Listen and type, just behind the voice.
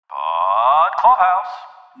Pod Clubhouse.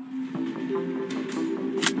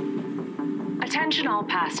 Attention all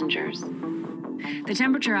passengers. The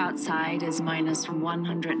temperature outside is minus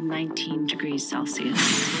 119 degrees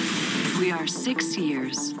Celsius. We are 6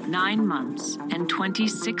 years, 9 months, and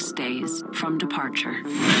 26 days from departure.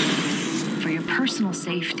 For your personal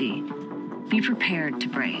safety, be prepared to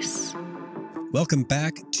brace. Welcome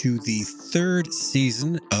back to the third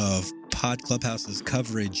season of Pod Clubhouse's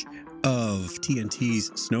coverage of TNT's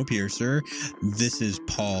Snowpiercer. This is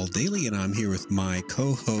Paul Daly, and I'm here with my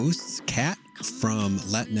co-hosts, Kat from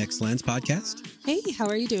Latinx Lens Podcast. Hey, how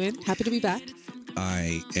are you doing? Happy to be back.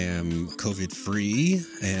 I am COVID-free,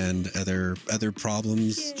 and other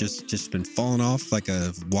problems just been falling off like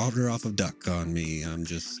a water off of duck on me. I'm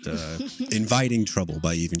just inviting trouble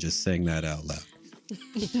by even just saying that out loud.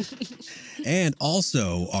 And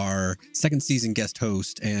also our second season guest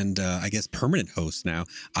host and I guess permanent host now,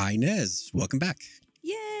 Inez. Welcome back.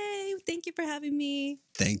 Yay! Thank you for having me.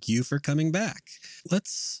 Thank you for coming back.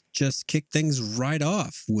 Let's just kick things right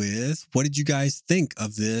off with, what did you guys think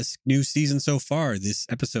of this new season so far? This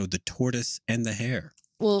episode, The Tortoise and the Hare.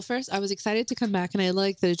 Well, first, I was excited to come back, and I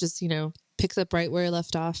like that it just, picks up right where I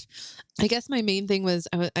left off. I guess my main thing was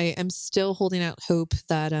I am still holding out hope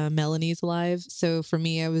that Melanie's alive. So for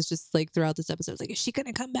me, I was just like throughout this episode, I was like, is she going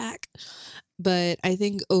to come back? But I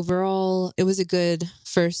think overall, it was a good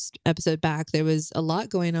first episode back. There was a lot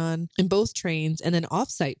going on in both trains and then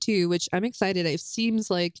offsite too, which I'm excited. It seems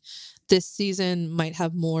like this season might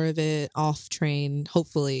have more of it off train,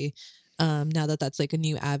 hopefully. Now that that's like a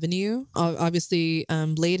new avenue. Obviously,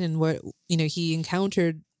 Layden, he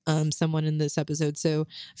encountered someone in this episode. So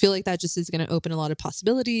I feel like that just is going to open a lot of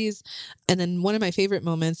possibilities. And then one of my favorite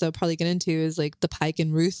moments I'll probably get into is like the Pike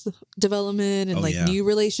and Ruth development and new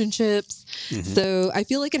relationships. Mm-hmm. So I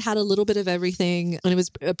feel like it had a little bit of everything, and it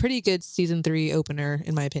was a pretty good season 3 opener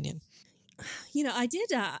in my opinion. I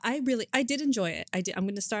did enjoy it. I'm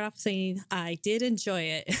going to start off saying I did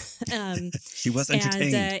enjoy it. She was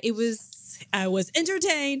entertained. And I was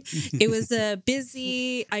entertained. It was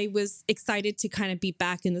busy. I was excited to kind of be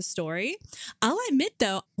back in the story. I'll admit,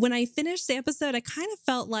 though, when I finished the episode, I kind of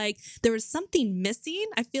felt like there was something missing.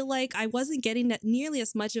 I feel like I wasn't getting nearly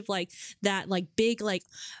as much of like that, like big, like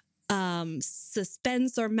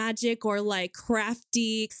suspense or magic or like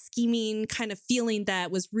crafty scheming kind of feeling that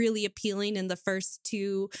was really appealing in the first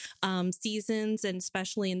 2 seasons, and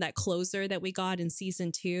especially in that closer that we got in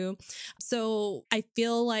season 2. So I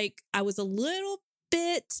feel like I was a little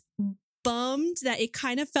bit bummed that it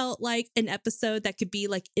kind of felt like an episode that could be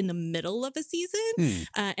like in the middle of a season,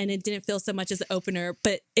 and it didn't feel so much as an opener,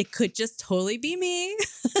 but it could just totally be me.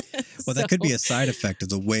 Well, that could be a side effect of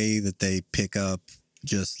the way that they pick up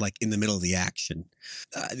just like in the middle of the action.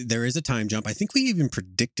 There is a time jump. I think we even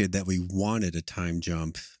predicted that we wanted a time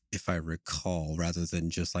jump, if I recall, rather than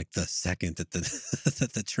just like the second that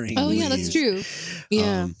the train leaves. Yeah, that's true.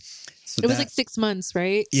 Yeah. It was like 6 months,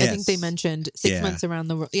 right? Yes. I think they mentioned 6 months around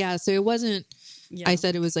the world. Yeah, so it wasn't, I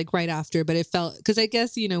said it was like right after, but it felt, because I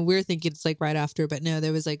guess, we're thinking it's like right after, but no,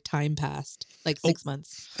 there was like time passed, like 6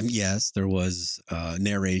 months. Yes, there was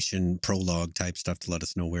narration, prologue type stuff to let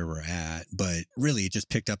us know where we're at, but really it just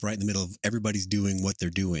picked up right in the middle of everybody's doing what they're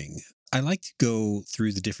doing. I like to go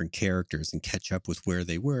through the different characters and catch up with where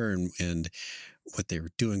they were and what they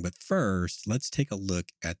were doing. But first, let's take a look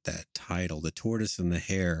at that title, The Tortoise and the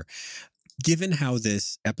Hare. Given how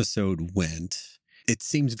this episode went, it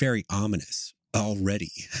seems very ominous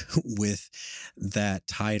already with that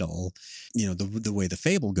title. The way the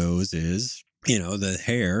fable goes is, the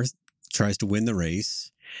hare tries to win the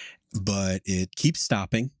race, but it keeps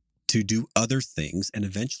stopping to do other things, and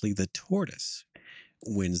eventually the tortoise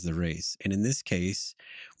wins the race. And in this case,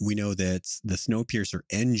 we know that the Snowpiercer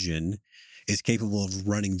engine is capable of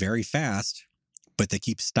running very fast, but they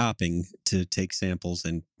keep stopping to take samples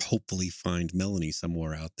and hopefully find Melanie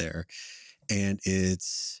somewhere out there. And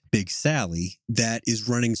it's Big Sally that is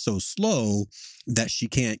running so slow that she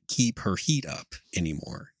can't keep her heat up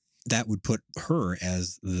anymore. That would put her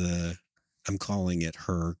as I'm calling it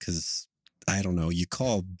her because I don't know, you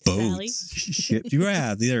call boats ship.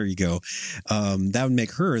 Yeah, there you go. That would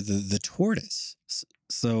make her the tortoise.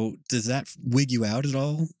 So does that wig you out at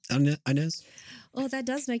all, Inez? Oh, that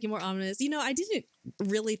does make it more ominous. I didn't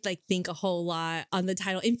really think a whole lot on the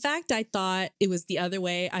title. In fact, I thought it was the other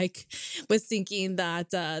way. I was thinking that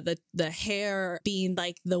the hare being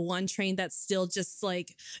like the one train that's still just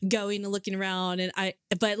like going and looking around,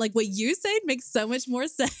 but like what you said makes so much more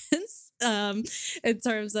sense. in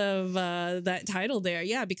terms of that title there.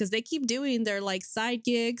 Yeah, because they keep doing their like side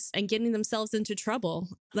gigs and getting themselves into trouble.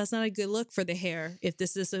 That's not a good look for the hair if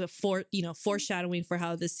this is a foreshadowing for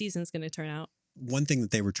how this season's going to turn out. One thing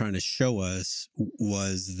that they were trying to show us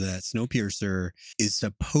was that Snowpiercer is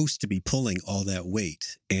supposed to be pulling all that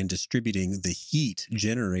weight and distributing the heat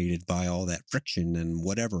generated by all that friction and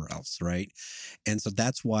whatever else, right? And so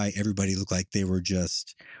that's why everybody looked like they were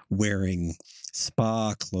just wearing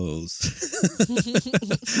spa clothes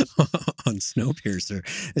on Snowpiercer.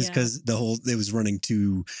 It's because it was running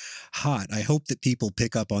too hot. I hope that people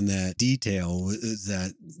pick up on that detail, is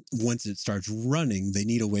that once it starts running, they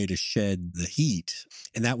need a way to shed the heat.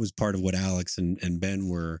 And that was part of what Alex and Ben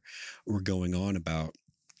were going on about.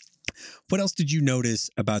 What else did you notice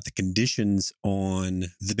about the conditions on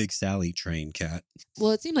the Big Sally train, Kat?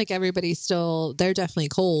 Well, it seemed like they're definitely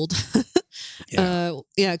cold. Yeah,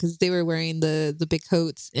 because they were wearing the big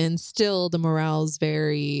coats, and still the morale's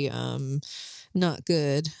very not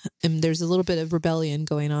good. And there's a little bit of rebellion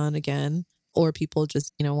going on again. Or people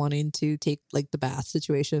just, wanting to take like the bath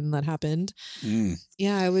situation that happened.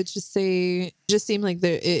 Yeah, I would just say, it just seemed like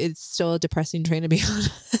it's still a depressing train to be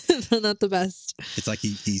on. Not the best. It's like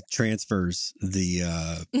he transfers the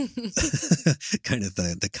kind of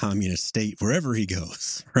the communist state wherever he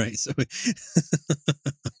goes, right? So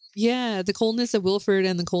yeah, the coldness of Wilford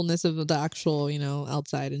and the coldness of the actual,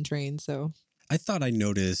 outside and train. So I thought I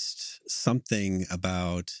noticed something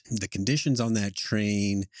about the conditions on that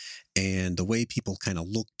train and the way people kind of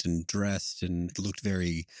looked and dressed and looked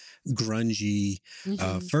very grungy.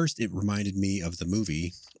 First, it reminded me of the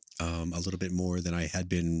movie a little bit more than I had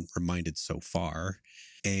been reminded so far.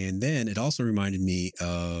 And then it also reminded me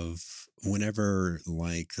of whenever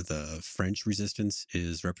like the French resistance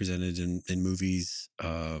is represented in movies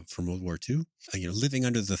from World War II, living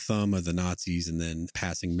under the thumb of the Nazis and then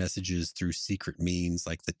passing messages through secret means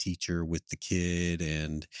like the teacher with the kid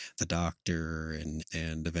and the doctor and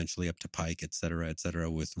eventually up to Pike, et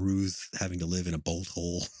cetera, with Ruth having to live in a bolt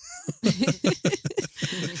hole.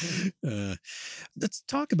 Let's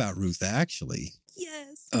talk about Ruth, actually.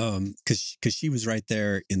 Yes. Because she was right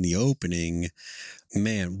there in the opening.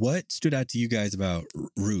 Man, what stood out to you guys about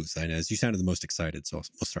Ruth? Inez, you sounded the most excited, so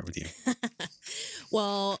we'll start with you.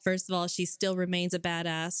 Well, first of all, she still remains a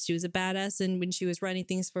badass. She was a badass, and when she was running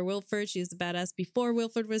things for Wilford, she was a badass before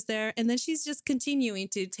Wilford was there, and then she's just continuing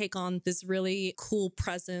to take on this really cool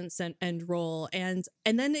presence and role, and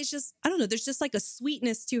then it's just, I don't know, there's just like a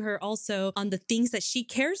sweetness to her also on the things that she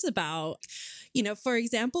cares about. For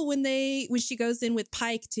example, when she goes in with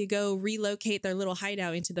Pike to go relocate their little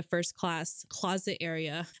hideout into the first class closet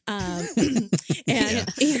area, and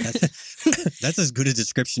that's as good a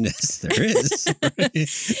description as there is.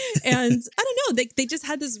 And I don't know, they just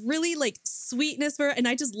had this really like sweetness for her, and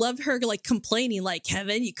I just loved her like complaining like,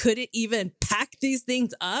 Kevin, you couldn't even pack these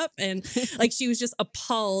things up, and like she was just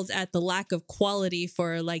appalled at the lack of quality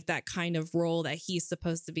for like that kind of role that he's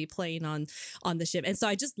supposed to be playing on the ship. And so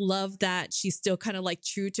I just love that she's still kind of like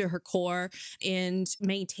true to her core and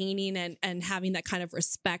maintaining and having that kind of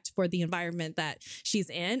respect for the environment that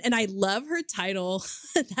she's in. And I love her title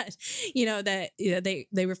that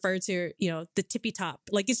they refer to, the tippy top.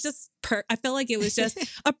 Like it's just I felt like it was just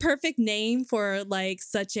a perfect name for like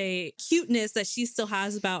such a cuteness that she still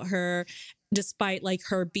has about her, despite like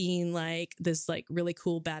her being like this like really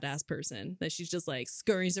cool badass person that she's just like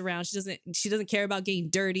scurries around. She doesn't care about getting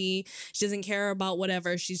dirty. She doesn't care about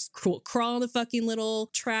whatever. She's crawling the fucking little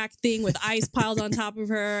track thing with ice piled on top of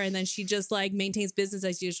her, and then she just like maintains business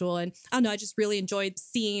as usual. And I don't know, I just really enjoyed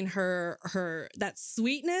seeing her that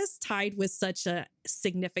sweetness tied with such a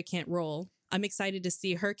significant role. I'm excited to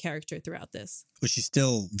see her character throughout this. Well, she's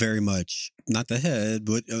still very much not the head,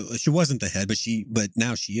 but she wasn't the head, but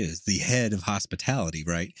now she is the head of hospitality,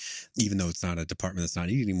 right? Even though it's not a department that's not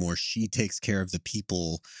needed anymore, she takes care of the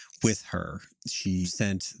people with her. She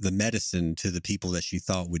sent the medicine to the people that she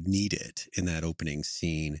thought would need it in that opening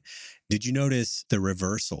scene. Did you notice the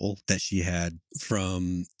reversal that she had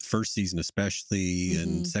from first season, especially,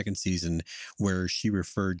 and second season, where she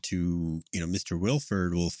referred to, Mr.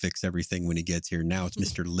 Wilford will fix everything when he gets here. Now it's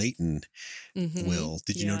Mr. Layton will.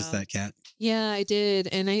 Did you notice that, Kat? Yeah, I did.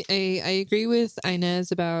 And I agree with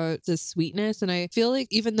Inez about the sweetness. And I feel like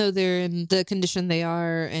even though they're in the condition they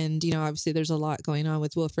are, and, obviously there's a lot going on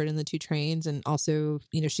with Wilford in the two trains. And also,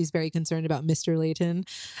 she's very concerned about Mr. Layton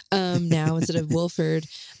now instead of Wilford.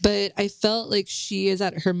 But I felt like she is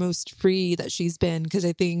at her most free that she's been, because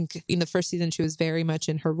I think in the first season she was very much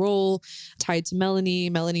in her role, tied to Melanie.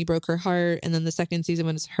 Melanie broke her heart. And then the second season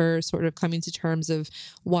was her sort of coming to terms of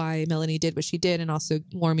why Melanie did what she did, and also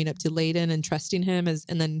warming up to Layton and trusting him,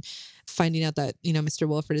 and then finding out that, Mr.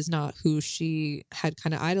 Wilford is not who she had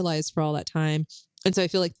kind of idolized for all that time. And so I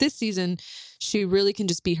feel like this season, she really can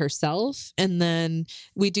just be herself. And then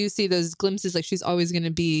we do see those glimpses, like she's always going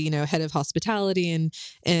to be, head of hospitality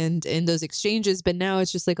and in those exchanges. But now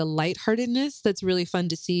it's just like a lightheartedness that's really fun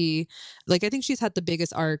to see. Like, I think she's had the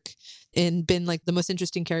biggest arc and been like the most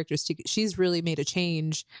interesting characters. She's really made a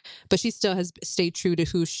change, but she still has stayed true to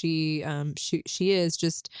who she is.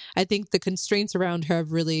 Just, I think the constraints around her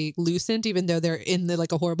have really loosened, even though they're in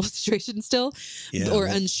like a horrible situation still, or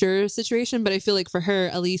unsure situation. But I feel like for her,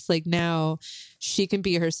 at least like now, she can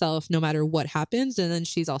be herself no matter what happens. And then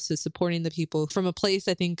she's also supporting the people from a place,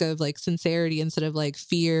 I think, of like sincerity instead of like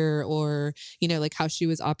fear or, like how she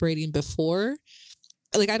was operating before.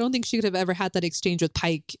 Like, I don't think she could have ever had that exchange with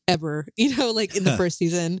Pike ever, like in the first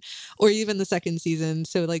season or even the second season.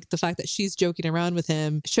 So like the fact that she's joking around with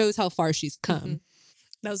him shows how far she's come. Mm-hmm.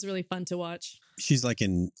 That was really fun to watch. She's like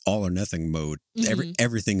in all or nothing mode.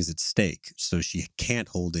 Everything's at stake. So she can't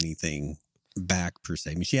hold anything back per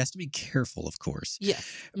se. I mean, she has to be careful, of course. Yes.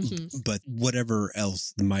 Mm-hmm. But whatever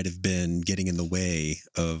else might have been getting in the way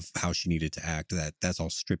of how she needed to act, that's all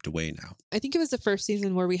stripped away now. I think it was the first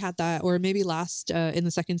season where we had that, or maybe last in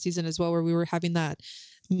the second season as well, where we were having that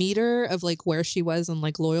meter of like where she was on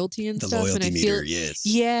like loyalty and stuff. Loyalty and I meter, feel, yes.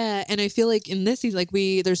 Yeah. And I feel like in this season, like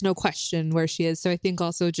there's no question where she is. So I think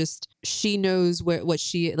also just she knows what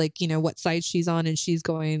she, like, what side she's on, and she's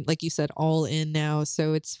going, like you said, all in now.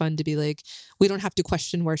 So it's fun to be like, we don't have to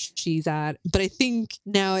question where she's at. But I think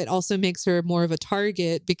now it also makes her more of a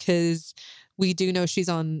target, because we do know she's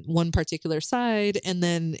on one particular side, and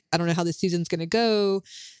then I don't know how this season's going to go.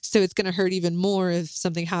 So it's going to hurt even more if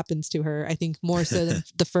something happens to her, I think, more so than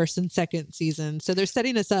the first and second season. So they're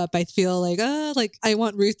setting us up. I feel like, I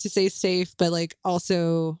want Ruth to stay safe, but like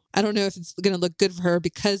also, I don't know if it's going to look good for her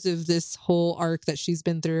because of this whole arc that she's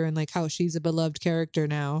been through and like how she's a beloved character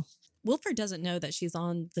now. Wilford doesn't know that she's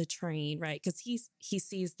on the train, right? Because he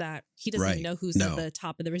sees that he doesn't know who's at the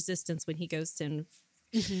top of the resistance when he goes and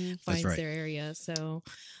finds their area. So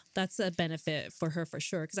that's a benefit for her for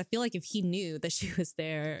sure. Because I feel like if he knew that she was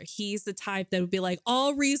there, he's the type that would be like,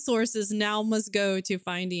 all resources now must go to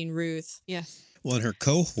finding Ruth. Yes. Well, and her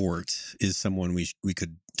cohort is someone we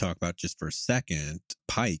could talk about just for a second.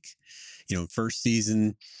 Pike, first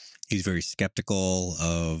season, he's very skeptical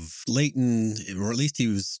of Layton, or at least he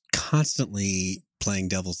was constantly playing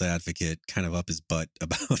devil's advocate, kind of up his butt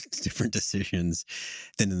about different decisions.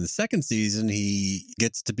 Then in the second season, he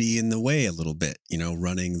gets to be in the way a little bit,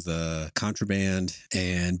 running the contraband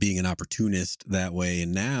and being an opportunist that way.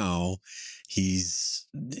 And now he's,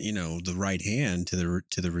 the right hand to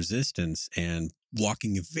the resistance and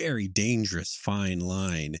walking a very dangerous fine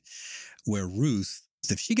line where Ruth,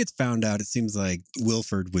 if she gets found out, it seems like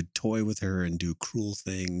Wilford would toy with her and do cruel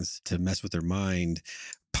things to mess with her mind.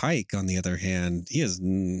 Pike, on the other hand, he has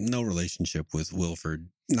no relationship with Wilford.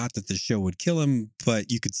 Not that the show would kill him, but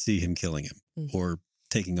you could see him killing him or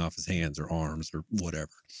taking off his hands or arms or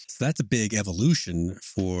whatever. So that's a big evolution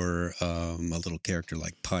for a little character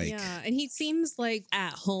like Pike. Yeah, and he seems like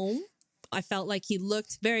at home. I felt like he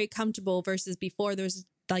looked very comfortable versus before. There's,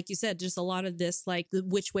 like you said, just a lot of this, like,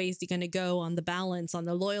 which way is he going to go on the balance, on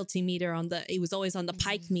the loyalty meter, it was always on the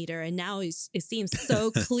Pike meter. And now it seems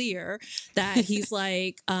so clear that he's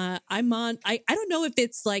like, I'm on, I don't know if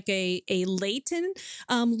it's like a Layton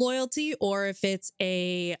loyalty or if it's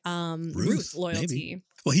a Ruth loyalty. Maybe.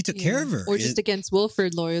 Well, he took care of her. Or just against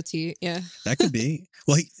Wilford loyalty. Yeah. That could be.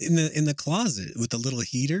 Well, in the closet with the little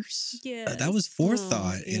heaters. Yeah. That was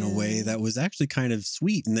forethought in a way that was actually kind of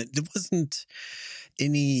sweet. And that there wasn't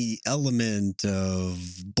any element of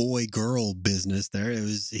boy-girl business there. It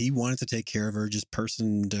was, he wanted to take care of her just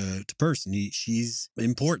person to person. She's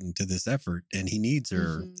important to this effort and he needs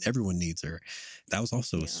her. Everyone needs her. That was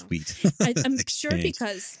also a sweet I'm sure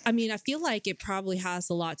because, I feel like it probably has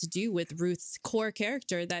a lot to do with Ruth's core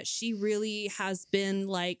character, that she really has been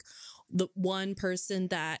like the one person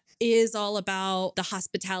that is all about the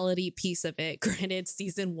hospitality piece of it. Granted,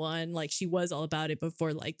 season 1, like she was all about it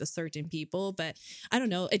before like the certain people, but I don't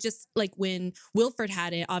know. It just like when Wilford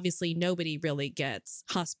had it, obviously nobody really gets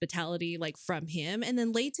hospitality like from him. And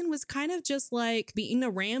then Layton was kind of just like being a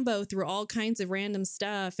Rambo through all kinds of random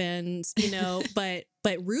stuff. And,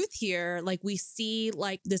 but Ruth here, like we see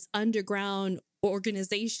like this underground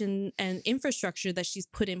organization and infrastructure that she's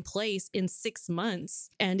put in place in 6 months,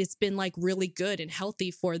 and it's been like really good and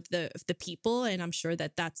healthy for the people. And I'm sure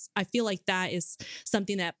that I feel like that is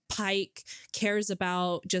something that Pike cares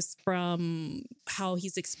about, just from how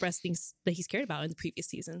he's expressed things that he's cared about in the previous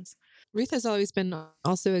seasons. Ruth has always been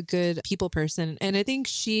also a good people person. And I think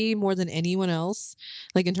she, more than anyone else,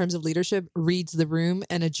 like in terms of leadership, reads the room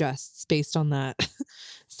and adjusts based on that.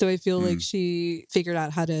 So I feel like she figured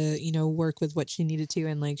out how to, work with what she needed to.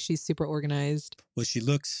 And like, she's super organized. Well, she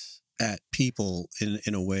looks at people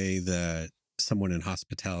in a way that someone in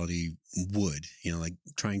hospitality would, like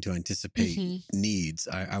trying to anticipate needs.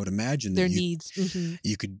 I would imagine that their needs.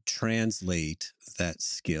 You could translate that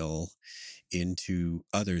skill into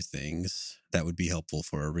other things that would be helpful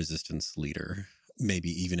for a resistance leader. Maybe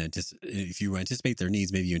even if you anticipate their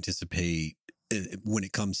needs, maybe you anticipate when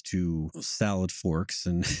it comes to salad forks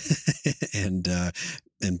and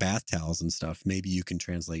and bath towels and stuff. Maybe you can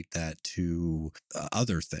translate that to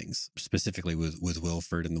other things, specifically with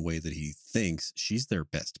Wilford and the way that he thinks. She's their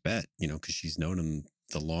best bet, because she's known him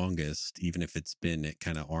the longest, even if it's been at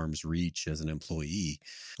kind of arm's reach as an employee.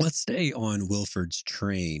 Let's stay on Wilford's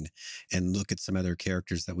train and look at some other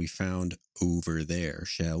characters that we found over there,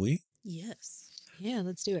 shall we? Yes. Yeah,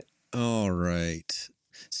 let's do it. All right.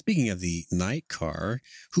 Speaking of the night car,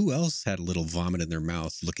 who else had a little vomit in their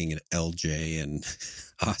mouth looking at LJ and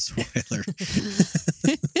Osweiler?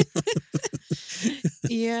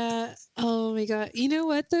 Yeah. Oh my God. You know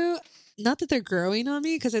what though? Not that they're growing on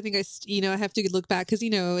me, because I think I have to look back, because,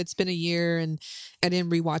 it's been a year and I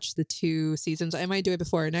didn't rewatch the 2 seasons. I might do it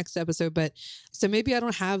before our next episode, but so maybe I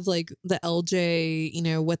don't have like the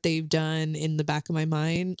LJ, what they've done in the back of my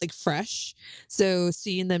mind, like fresh. So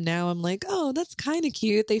seeing them now, I'm like, oh, that's kind of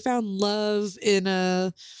cute. They found love in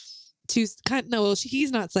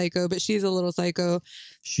he's not psycho, but she's a little psycho.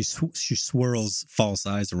 She swirls false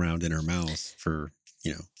eyes around in her mouth for,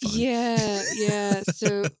 fun. Yeah.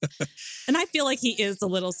 So, and I feel like he is a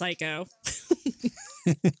little psycho.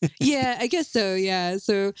 Yeah, I guess so. Yeah.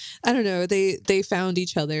 So I don't know. They found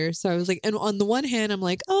each other. So I was like, and on the one hand, I'm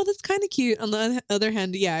like, oh, that's kind of cute. On the other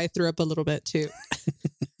hand, yeah, I threw up a little bit too.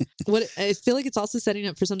 I feel like it's also setting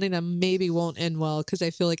up for something that maybe won't end well, because I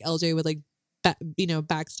feel like LJ would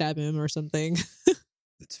backstab him or something.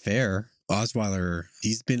 It's fair. Osweiler,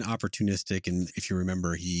 he's been opportunistic. And if you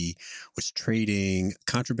remember, he was trading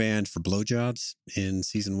contraband for blowjobs in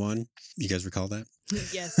season 1. You guys recall that?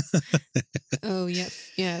 Yes. Oh,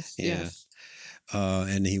 yes. Yeah.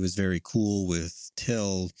 And he was very cool with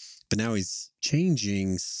Till, but now he's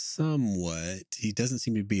changing somewhat. He doesn't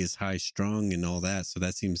seem to be as high strung and all that. So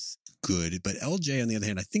that seems good. But LJ, on the other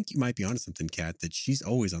hand, I think you might be onto something, Kat, that she's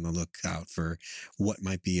always on the lookout for what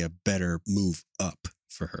might be a better move up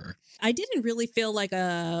for her. I didn't really feel like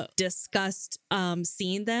a disgust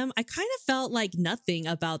seeing them. I kind of felt like nothing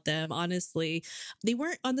about them, honestly. They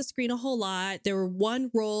weren't on the screen a whole lot. There were one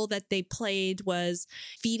role that they played was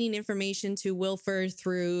feeding information to Wilford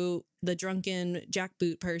through the drunken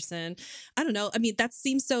jackboot person. I don't know. I mean, that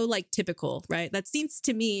seems so like typical, right? That seems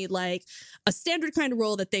to me like a standard kind of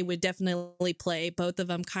role that they would definitely play. Both of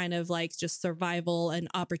them kind of like just survival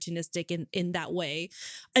and opportunistic in that way.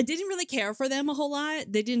 I didn't really care for them a whole lot.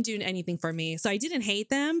 They didn't do anything for me. So I didn't hate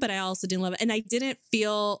them, but I also didn't love it. And I didn't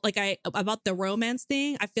feel like about the romance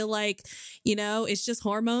thing. I feel like, it's just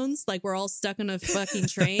hormones. Like we're all stuck on a fucking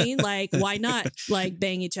train. Like, why not like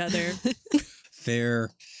bang each other? Fair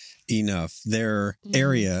enough. Their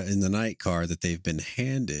area in the night car that they've been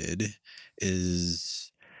handed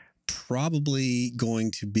is probably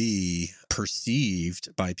going to be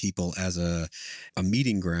perceived by people as a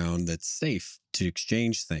meeting ground that's safe to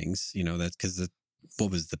exchange things. That's because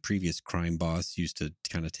what was the previous crime boss used to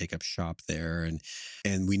kind of take up shop there.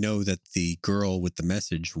 And we know that the girl with the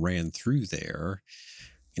message ran through there.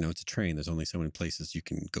 It's a train. There's only so many places you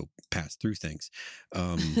can go pass through things.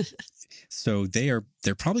 So they're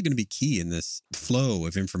probably going to be key in this flow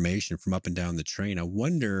of information from up and down the train. I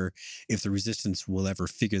wonder if the resistance will ever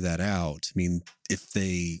figure that out. I mean, if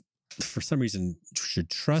they, for some reason, should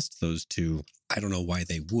trust those two, I don't know why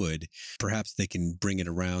they would. Perhaps they can bring it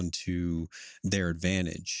around to their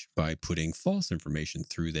advantage by putting false information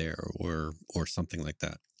through there or something like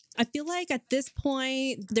that. I feel like at this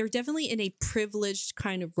point, they're definitely in a privileged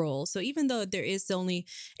kind of role. So even though there is only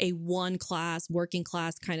a working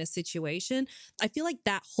class kind of situation, I feel like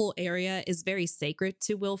that whole area is very sacred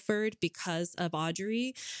to Wilford because of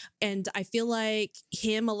Audrey. And I feel like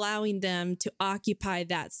him allowing them to occupy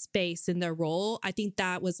that space in their role, I think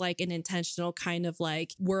that was like an intentional kind of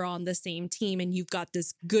like, we're on the same team and you've got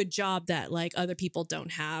this good job that like other people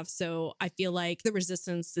don't have. So I feel like the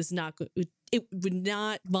resistance it would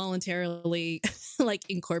not voluntarily like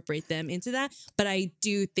incorporate them into that. But I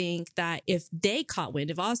do think that if they caught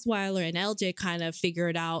wind, if Osweiler and LJ kind of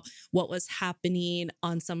figured out what was happening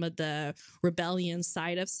on some of the rebellion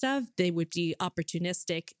side of stuff, they would be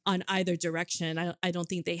opportunistic on either direction. I don't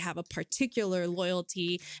think they have a particular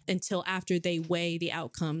loyalty until after they weigh the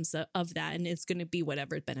outcomes of that. And it's going to be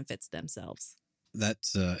whatever benefits themselves.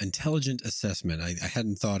 That's intelligent assessment. I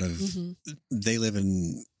hadn't thought of. They live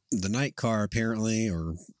in the night car apparently,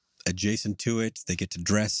 or adjacent to it. They get to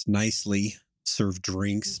dress nicely, serve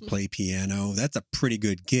drinks, play piano. That's a pretty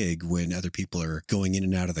good gig when other people are going in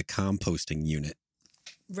and out of the composting unit.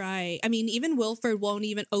 Right. I mean, even Wilford won't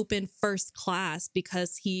even open first class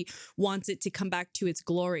because he wants it to come back to its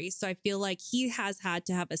glory. So I feel like he has had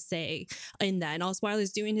to have a say in that. And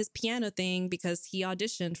Osweiler's doing his piano thing because he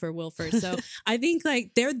auditioned for Wilford. So I think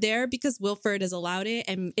like they're there because Wilford has allowed it,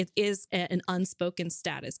 and it is an unspoken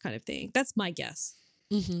status kind of thing. That's my guess.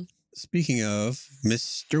 Speaking of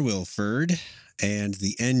Mr. Wilford and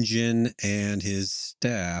the engine and his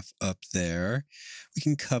staff up there, we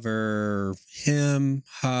can cover him,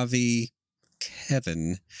 Javi,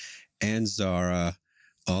 Kevin, and Zara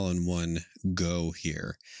all in one go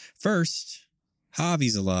here. First,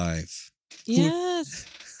 Javi's alive. Yes.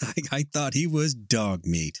 I thought he was dog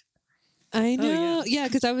meat. I know. Oh, yeah,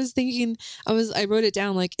 because I was thinking, I wrote it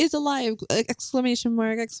down like, is alive, exclamation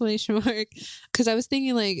mark. Because I was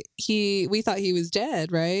thinking like we thought he was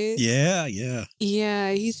dead, right? Yeah.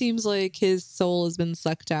 Yeah, he seems like his soul has been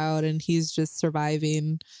sucked out and he's just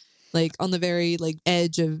surviving like on the very like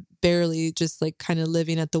edge of barely just like kind of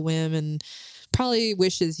living at the whim, and probably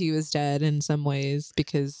wishes he was dead in some ways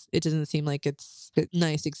because it doesn't seem like it's a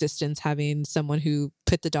nice existence having someone who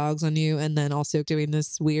put the dogs on you and then also doing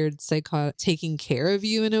this weird psychotic taking care of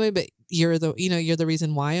you in a way, but you're the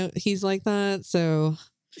reason why he's like that. So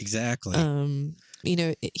exactly.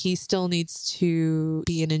 He still needs to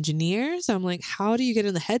be an engineer. So I'm like, how do you get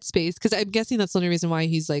in the headspace? Because I'm guessing that's the only reason why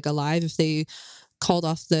he's like alive, if they called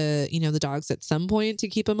off the dogs at some point to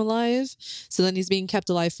keep him alive. So then he's being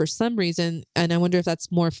kept alive for some reason. And I wonder if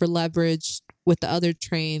that's more for leverage with the other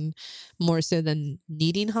train more so than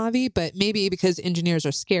needing Javi, but maybe because engineers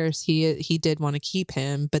are scarce, he did want to keep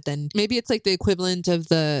him. But then maybe it's like the equivalent of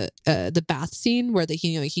the bath scene where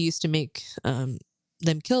he used to make them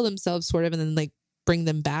kill themselves sort of, and then like bring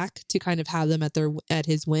them back to kind of have them at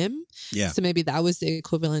his whim. Yeah. So maybe that was the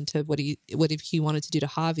equivalent of what if he wanted to do to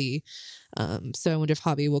Javi. So I wonder if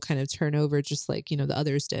Javi will kind of turn over just like, the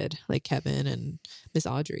others did, like Kevin and Miss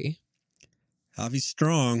Audrey. Javi's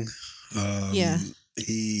strong. Yeah.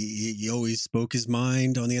 He always spoke his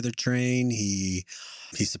mind on the other train. He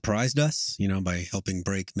surprised us, by helping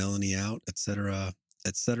break Melanie out, etc.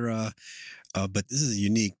 But this is a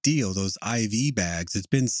unique deal. Those IV bags, it's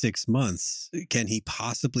been 6 months. Can he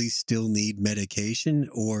possibly still need medication,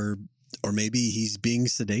 or maybe he's being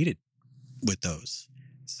sedated with those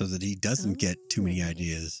so that he doesn't get too many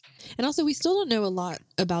ideas? And also, we still don't know a lot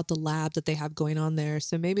about the lab that they have going on there.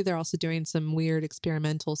 So maybe they're also doing some weird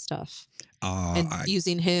experimental stuff and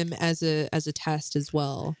using him as a test as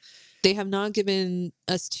well. They have not given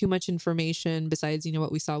us too much information besides,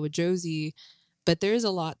 what we saw with Josie. But there's a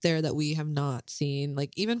lot there that we have not seen,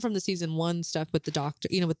 like even from the season 1 stuff with the doctor,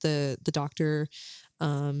 with the doctor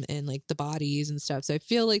and like the bodies and stuff. So I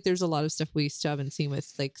feel like there's a lot of stuff we still haven't seen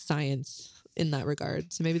with like science in that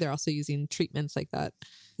regard. So maybe they're also using treatments like that.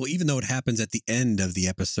 Well, even though it happens at the end of the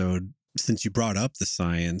episode, since you brought up the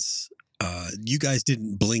science, you guys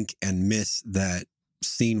didn't blink and miss that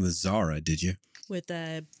scene with Zara, did you? With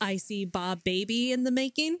the icy Bob baby in the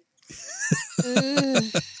making.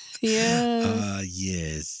 Yeah.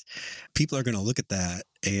 Yes. People are going to look at that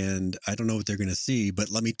and I don't know what they're going to see,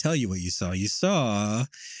 but let me tell you what you saw. You saw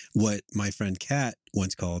what my friend Kat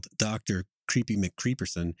once called Dr. Creepy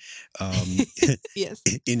McCreeperson Yes.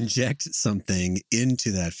 inject something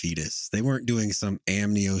into that fetus. They weren't doing some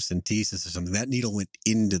amniocentesis or something. That needle went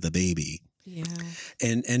into the baby. Yeah.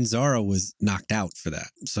 And Zara was knocked out for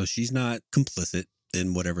that. So she's not complicit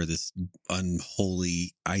in whatever this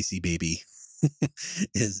unholy icy baby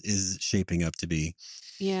is shaping up to be.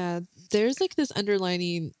 Yeah, there's like this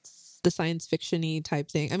underlining the science fiction-y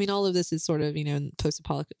type thing. I mean, all of this is sort of,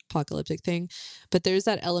 post-apocalyptic thing, but there's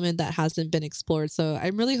that element that hasn't been explored. So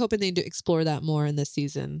I'm really hoping they do explore that more in this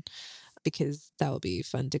season, because that will be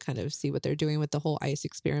fun to kind of see what they're doing with the whole ice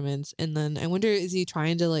experiments. And then I wonder, is he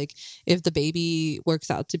trying to like, if the baby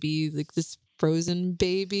works out to be like this frozen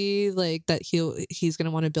baby, like that he's going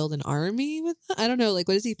to want to build an army with? I don't know. Like,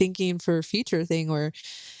 what is he thinking for a future thing, or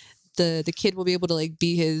the kid will be able to like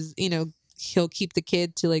be his, he'll keep the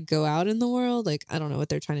kid to like go out in the world. Like, I don't know what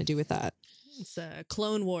they're trying to do with that. It's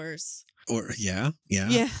Clone Wars. Or yeah.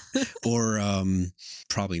 Or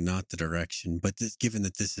probably not the direction, but given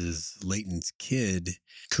that this is Leighton's kid,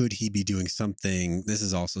 could he be doing something, this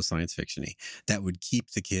is also science fiction-y, that would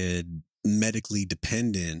keep the kid medically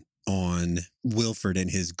dependent on Wilford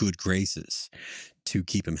and his good graces to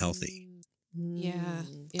keep him healthy? Yeah.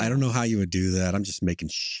 I don't know how you would do that. I'm just making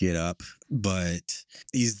shit up, but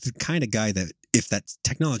he's the kind of guy that if that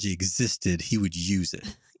technology existed, he would use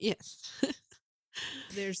it. Yes.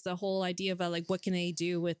 There's the whole idea about like what can they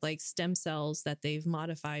do with like stem cells that they've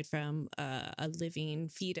modified from a living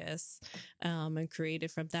fetus and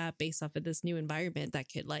created from that based off of this new environment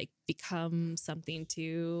that could like become something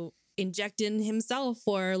to inject in himself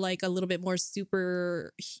for like a little bit more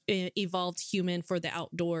super evolved human for the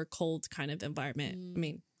outdoor cold kind of environment. I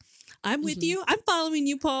mean, I'm with you. I'm following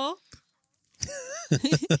you, Paul. I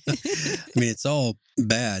mean, it's all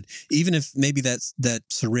bad. Even if maybe that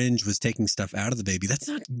syringe was taking stuff out of the baby, that's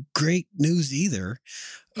not great news either.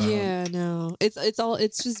 Yeah, no.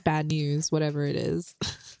 It's just bad news, whatever it is.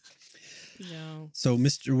 No. So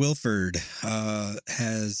Mr. Wilford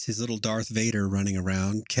has his little Darth Vader running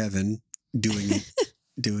around, Kevin, doing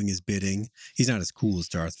his bidding. He's not as cool as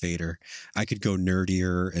Darth Vader. I could go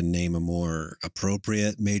nerdier and name a more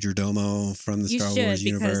appropriate major domo from the Star Wars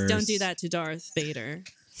universe. Because don't do that to Darth Vader.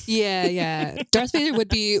 Yeah. Darth Vader would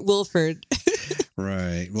be Wilford.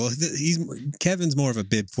 Right. Well, Kevin's more of a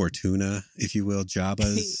Bib Fortuna, if you will,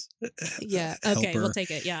 Jabba's Yeah. Okay, helper. we'll take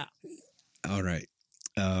it. Yeah. All right.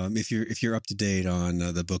 If you're up to date on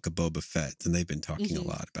the Book of Boba Fett, then they've been talking a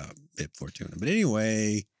lot about Bib Fortuna. But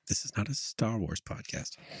anyway, this is not a Star Wars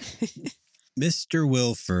podcast. Mr.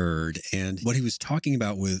 Wilford and what he was talking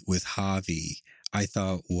about with Javi, I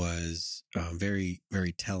thought was very,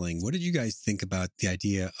 very telling. What did you guys think about the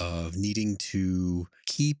idea of needing to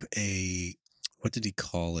keep what did he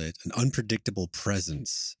call it? An unpredictable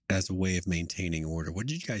presence as a way of maintaining order. What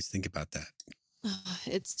did you guys think about that?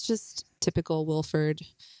 It's just typical Wilford.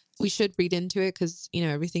 We should read into it because,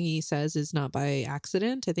 everything he says is not by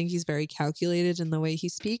accident. I think he's very calculated in the way he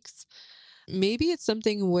speaks. Maybe it's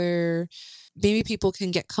something where maybe people can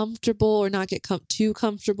get comfortable or not get too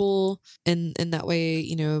comfortable. And that way,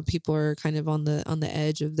 people are kind of on the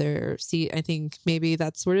edge of their seat. I think maybe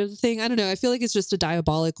that's sort of the thing. I don't know. I feel like it's just a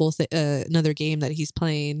diabolical another game that he's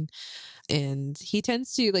playing. And he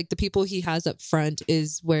tends to, like, the people he has up front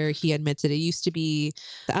is where he admits it. It used to be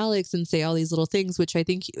Alex and say all these little things, which I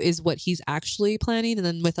think is what he's actually planning. And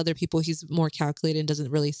then with other people, he's more calculated and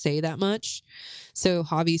doesn't really say that much. So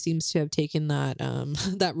Javi seems to have taken that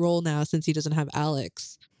that role now since he doesn't have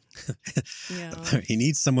Alex. Yeah. He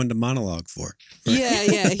needs someone to monologue for.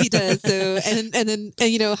 Yeah, he does. So and then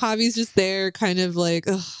Javi's just there, kind of like,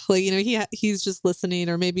 he's just listening,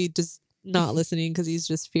 or maybe just not listening because he's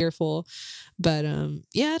just fearful. But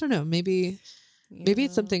I don't know. Maybe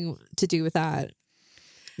it's something to do with that.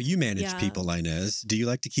 You manage people, Inez. Do you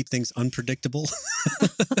like to keep things unpredictable?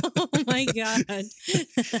 Oh my God.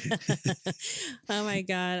 Oh my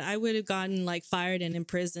God. I would have gotten like fired and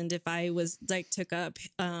imprisoned if I was like took up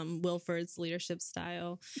Wilford's leadership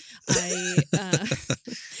style.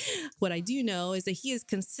 What I do know is that he is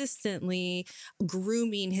consistently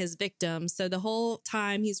grooming his victims. So the whole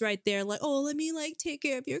time he's right there like, oh, let me like take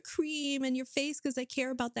care of your cream and your face because I care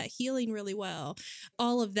about that healing really well.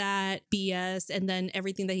 All of that BS. And then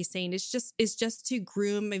everything that he's saying is just to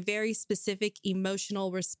groom a very specific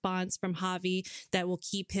emotional response from Javi that will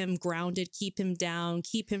keep him grounded, keep him down,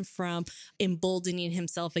 keep him from emboldening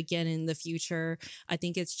himself again in the future. I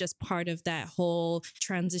think it's just part of that whole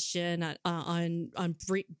transition on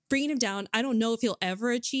bringing him down. I don't know if he'll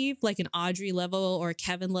ever achieve like an Audrey level or a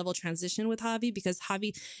Kevin level transition with Javi because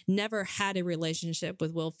Javi never had a relationship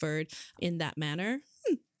with Wilford in that manner.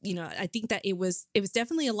 I think that it was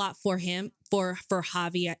definitely a lot for him, for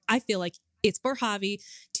Javi. I feel like it's for Javi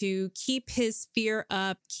to keep his fear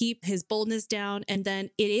up, keep his boldness down. And then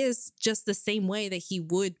it is just the same way that he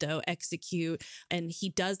would, though, execute. And he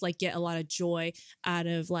does like get a lot of joy out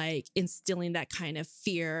of like instilling that kind of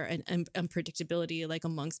fear and unpredictability like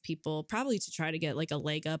amongst people, probably to try to get like a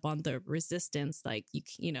leg up on the resistance. Like,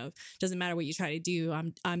 doesn't matter what you try to do.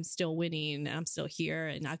 I'm still winning and I'm still here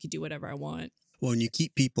and I could do whatever I want. Well, when you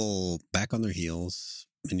keep people back on their heels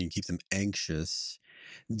and you keep them anxious,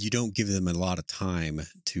 you don't give them a lot of time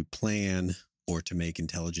to plan or to make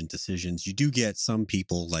intelligent decisions. You do get some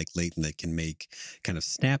people like Leighton that can make kind of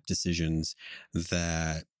snap decisions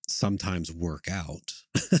that sometimes work out,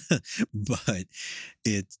 but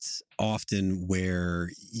it's often where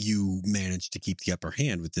you manage to keep the upper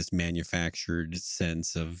hand with this manufactured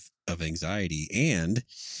sense of anxiety. And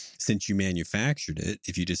since you manufactured it,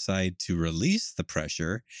 if you decide to release the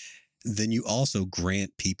pressure, then you also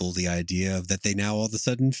grant people the idea of that they now all of a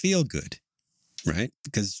sudden feel good, right?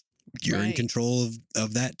 Because you're in Right. control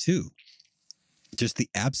of that too. Just the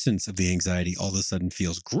absence of the anxiety all of a sudden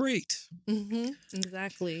feels great.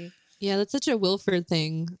 Exactly. Yeah, that's such a Wilford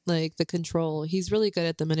thing, like the control. He's really good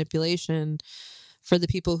at the manipulation for the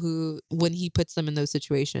people who, when he puts them in those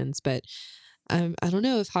situations. But I don't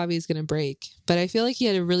know if Javi's going to break, but I feel like he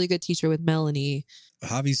had a really good teacher with Melanie.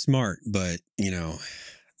 Javi's smart, but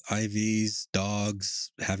IVs,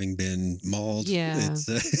 dogs having been mauled. Yeah.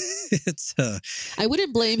 It's I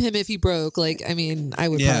wouldn't blame him if he broke. Like, I mean, I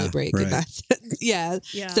would Yeah, probably break in right. that sense. Yeah.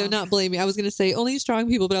 Yeah. So not blaming. I was going to say only strong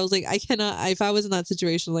people, but I was like, I cannot, if I was in that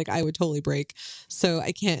situation, like I would totally break. So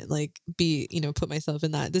I can't like be, put myself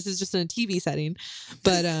in that. This is just in a TV setting,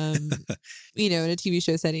 but, in a TV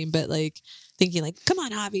show setting, but like thinking like, come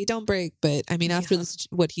on, Javi, don't break. But I mean, after this,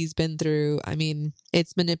 what he's been through, I mean,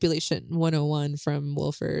 it's manipulation 101 from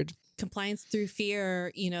Wilford. Compliance through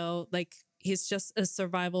fear, like he's just a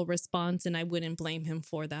survival response, and I wouldn't blame him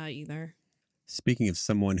for that either. Speaking of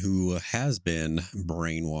someone who has been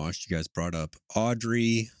brainwashed, you guys brought up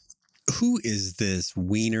Audrey. Who is this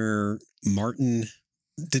Wiener Martin?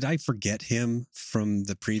 Did I forget him from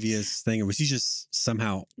the previous thing, or was he just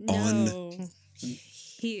somehow on? No.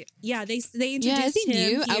 They introduced Yeah, is he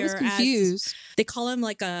him new? I was here confused. they call him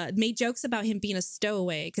made jokes about him being a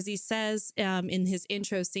stowaway, because he says in his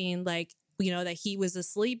intro scene, like, that he was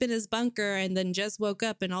asleep in his bunker and then just woke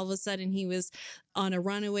up, and all of a sudden he was on a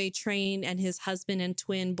runaway train and his husband and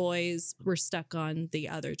twin boys were stuck on the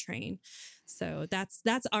other train. So that's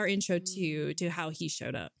our intro to how he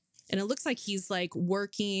showed up. And it looks like he's like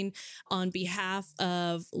working on behalf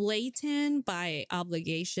of Layton by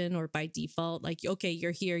obligation or by default. Like, okay,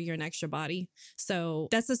 you're here, you're an extra body. So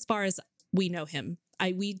that's as far as we know him.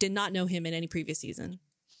 We did not know him in any previous season.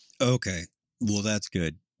 Okay, well that's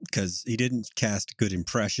good because he didn't cast a good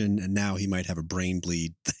impression, and now he might have a brain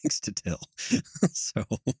bleed thanks to Till. So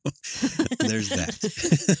there's that.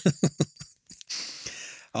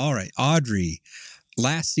 All right, Audrey.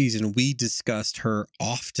 Last season, we discussed her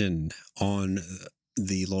often on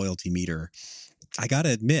the loyalty meter. I got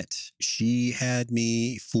to admit, she had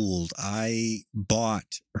me fooled. I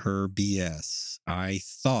bought her BS. I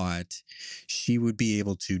thought she would be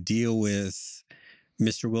able to deal with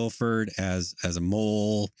Mr. Wilford as a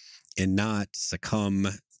mole and not succumb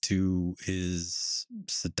to his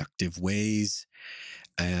seductive ways.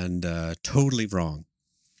 And totally wrong.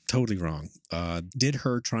 Totally wrong. Did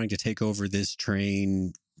her trying to take over this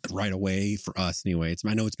train right away, for us anyway.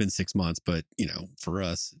 I know it's been 6 months, but for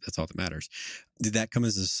us, that's all that matters. Did that come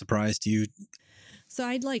as a surprise to you? So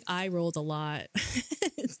I rolled a lot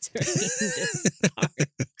during this part.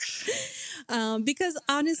 Because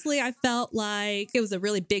honestly, I felt like it was a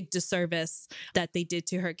really big disservice that they did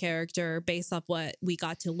to her character based off what we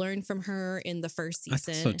got to learn from her in the first I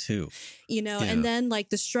season. thought so too. And then like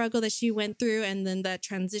the struggle that she went through and then that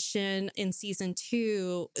transition in season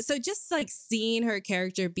 2. So just like seeing her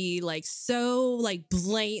character be like so like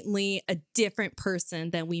blatantly a different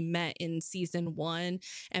person than we met in season 1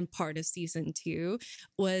 and part of season 2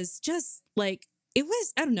 was just like, it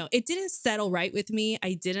was, I don't know, it didn't settle right with me.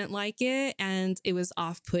 I didn't like it and it was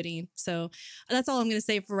off-putting. So that's all I'm going to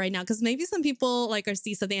say for right now, because maybe some people like or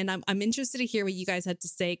see something, and I'm interested to hear what you guys had to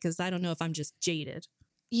say, because I don't know if I'm just jaded.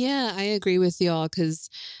 Yeah, I agree with y'all, because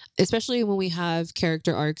especially when we have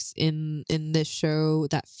character arcs in this show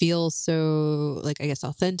that feel so like, I guess,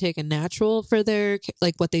 authentic and natural for their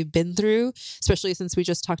like what they've been through, especially since we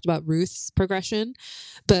just talked about Ruth's progression.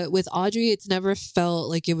 But with Audrey, it's never felt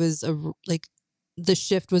like it was like the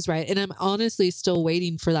shift was right, and I'm honestly still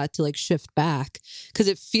waiting for that to like shift back, because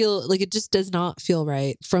it just does not feel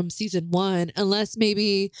right from season 1, unless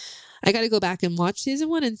maybe I got to go back and watch season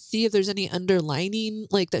 1 and see if there's any underlining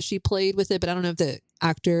like that she played with it. But I don't know if the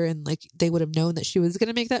actor and like they would have known that she was going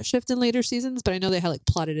to make that shift in later seasons, but I know they had like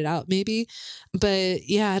plotted it out maybe. But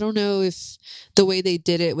yeah, I don't know if the way they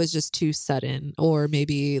did it was just too sudden, or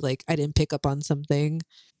maybe like I didn't pick up on something.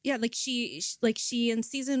 Yeah, like she in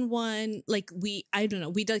season 1, like we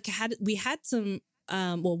had some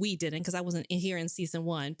Well, we didn't because I wasn't here in season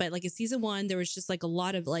 1, but like in season 1, there was just like a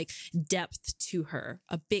lot of like depth to her,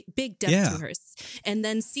 a big depth to her. And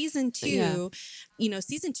then season 2,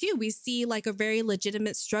 season 2, we see like a very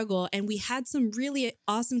legitimate struggle, and we had some really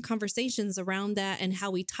awesome conversations around that and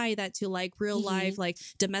how we tie that to like real life, like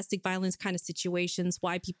domestic violence kind of situations,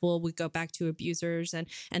 why people would go back to abusers and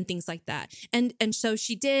things like that. And so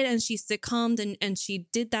she did, and she succumbed, and she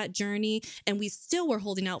did that journey, and we still were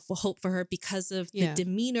holding out for hope for her because of the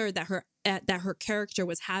demeanor that her character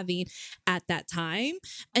was having at that time.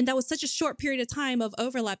 And that was such a short period of time of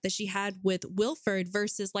overlap that she had with Wilford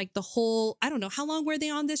versus like the whole, I don't know, how long were they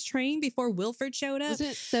on this train before Wilford showed up?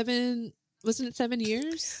 Wasn't it 7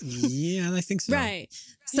 years? Yeah, I think so. Right.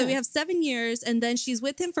 So we have 7 years, and then she's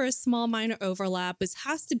with him for a small minor overlap. It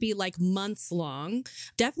has to be like months long,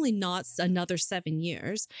 definitely not another 7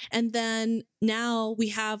 years. And then now we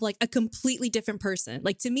have like a completely different person.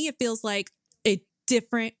 Like to me, it feels like a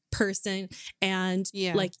different person. And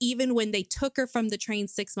like even when they took her from the train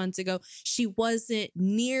 6 months ago, she wasn't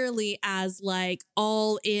nearly as like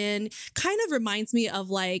all in. Kind of reminds me of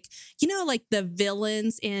like, like the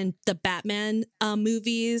villains in the Batman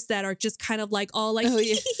movies that are just kind of like all like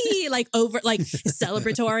like over like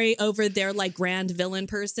celebratory over their like grand villain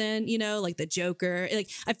person, like the Joker. Like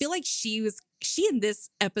I feel like she in this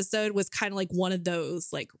episode was kind of like one of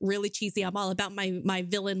those like really cheesy, I'm all about my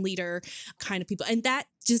villain leader kind of people. And that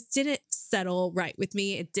just didn't settle right with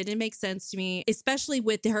me. It didn't make sense to me, especially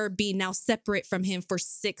with her being now separate from him for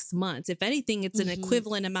 6 months. If anything, it's an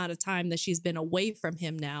equivalent amount of time that she's been away from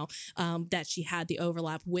him now, that she had the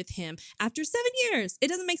overlap with him after 7 years. It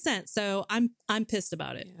doesn't make sense. So I'm pissed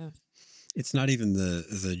about it. Yeah. It's not even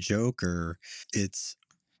the Joker. It's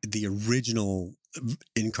the original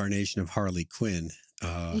incarnation of Harley Quinn.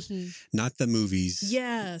 Not the movies.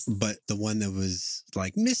 Yes. But the one that was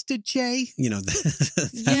like, Mr. J, yes.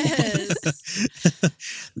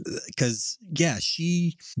 Because,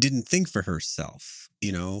 she didn't think for herself,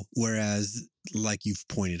 whereas like you've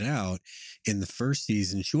pointed out in the first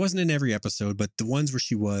season, she wasn't in every episode, but the ones where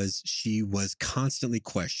she was constantly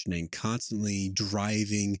questioning, constantly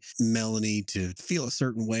driving Melanie to feel a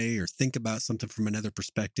certain way or think about something from another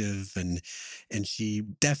perspective. And she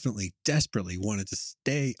definitely, desperately wanted to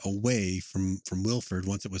stay away from Wilford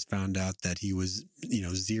once it was found out that he was,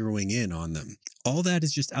 zeroing in on them. All that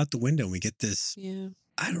is just out the window. And we get this,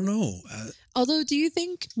 I don't know. Although, do you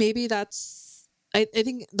think maybe that's, I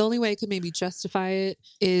think the only way I could maybe justify it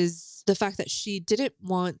is the fact that she didn't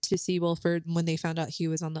want to see Wilford when they found out he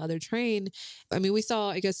was on the other train. I mean, we saw,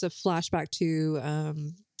 I guess, a flashback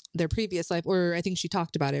to their previous life, or I think she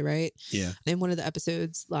talked about it, right? Yeah. In one of the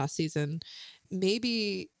episodes last season.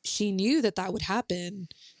 Maybe she knew that would happen,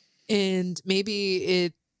 and maybe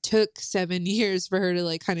it took 7 years for her to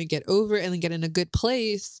like kind of get over it and then get in a good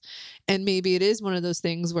place. And maybe it is one of those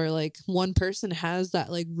things where like one person has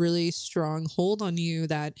that like really strong hold on you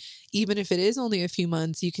that even if it is only a few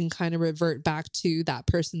months, you can kind of revert back to that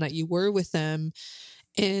person that you were with them.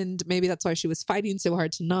 And maybe that's why she was fighting so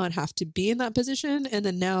hard to not have to be in that position. And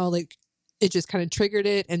then now like it just kind of triggered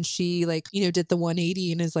it, and she like, did the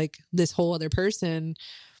 180 and is like this whole other person.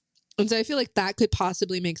 And so I feel like that could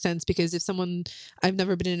possibly make sense, because if I've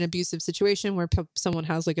never been in an abusive situation where someone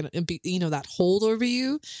has like that hold over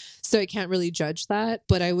you. So I can't really judge that,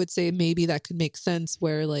 but I would say maybe that could make sense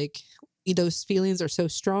where like those feelings are so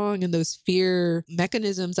strong and those fear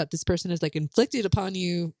mechanisms that this person has like inflicted upon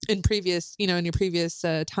you in previous, in your previous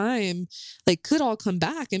time, like could all come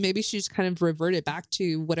back. And maybe she just kind of reverted back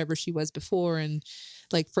to whatever she was before. And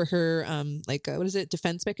like for her,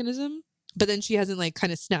 defense mechanism. But then she hasn't like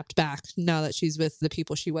kind of snapped back now that she's with the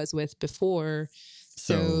people she was with before.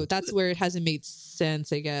 So that's where it hasn't made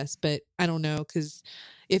sense, I guess. But I don't know, because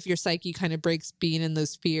if your psyche kind of breaks being in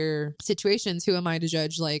those fear situations, who am I to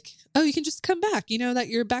judge? Like, oh, you can just come back, that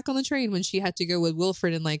you're back on the train, when she had to go with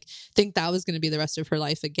Wilford and like think that was going to be the rest of her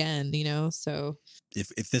life again, So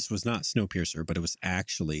if this was not Snowpiercer, but it was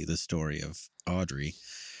actually the story of Audrey,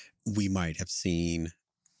 we might have seen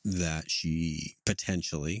that she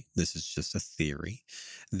potentially, this is just a theory,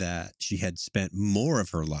 that she had spent more of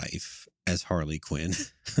her life as Harley Quinn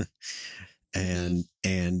and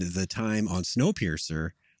the time on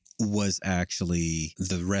Snowpiercer was actually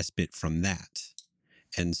the respite from that.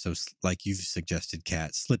 And so like you've suggested,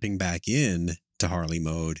 Kat, slipping back in to Harley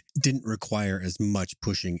mode didn't require as much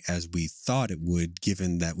pushing as we thought it would,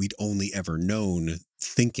 given that we'd only ever known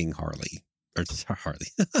thinking Harley. Or Harley,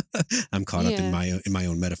 I'm caught up in my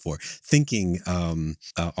own metaphor. Thinking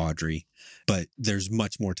Audrey, but there's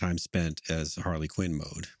much more time spent as Harley Quinn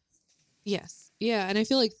mode. Yes. Yeah. And I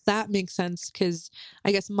feel like that makes sense because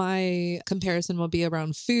I guess my comparison will be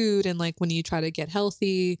around food and like when you try to get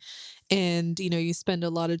healthy and, you know, you spend a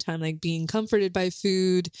lot of time like being comforted by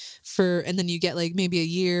food and then you get like maybe a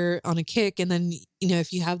year on a kick. And then, you know,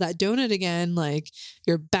 if you have that donut again, like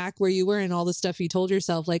you're back where you were and all the stuff you told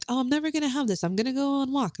yourself, like, oh, I'm never going to have this. I'm going to go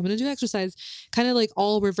on walk. I'm going to do exercise. Kind of like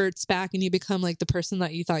all reverts back and you become like the person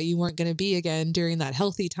that you thought you weren't going to be again during that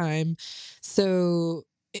healthy time. So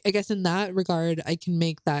I guess in that regard, I can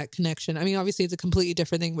make that connection. I mean, obviously it's a completely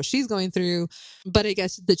different thing what she's going through, but I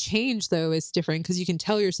guess the change though is different because you can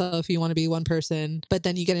tell yourself you want to be one person, but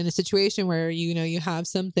then you get in a situation where, you know, you have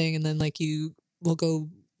something and then like you will go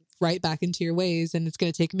right back into your ways and it's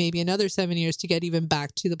going to take maybe another 7 years to get even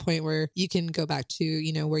back to the point where you can go back to,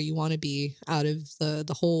 you know, where you want to be out of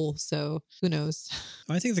the hole. So who knows?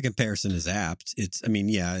 I think the comparison is apt. It's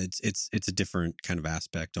a different kind of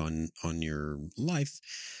aspect on your life,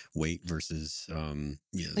 weight versus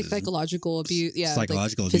like psychological abuse,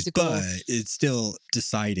 psychological like abuse, physical. but it's still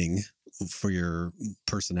deciding for your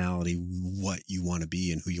personality what you want to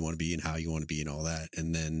be and who you want to be and how you want to be and all that,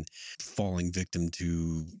 and then falling victim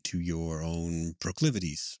to your own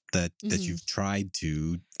proclivities that you've tried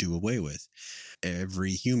to do away with.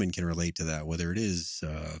 Every human can relate to that, whether it is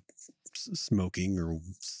smoking or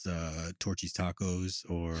Torchy's tacos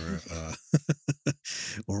or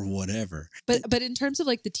or whatever. But in terms of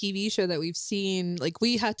like the TV show that we've seen, like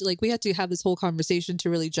we had to have this whole conversation to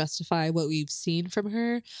really justify what we've seen from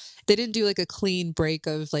her. They didn't do like a clean break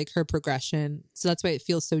of like her progression, so that's why it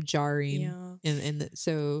feels so jarring. Yeah. And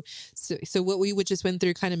so what we would just went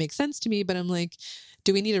through kind of makes sense to me, but I'm like,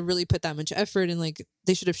 do we need to really put that much effort? And like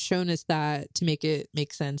they should have shown us that to make it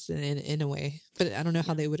make sense in a way. But I don't know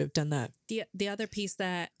how they would have done that. The other piece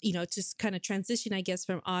that, you know, just kind of transition, I guess,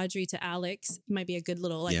 from Audrey to Alex might be a good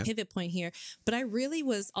little like pivot point here. But I really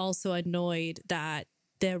was also annoyed that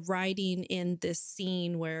the writing in this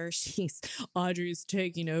scene where Audrey's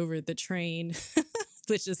taking over the train,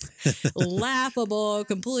 which is laughable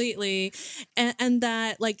completely. And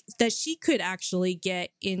that she could actually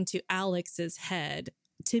get into Alex's head.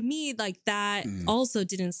 To me, like that also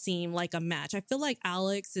didn't seem like a match. I feel like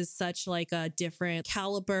Alex is such like a different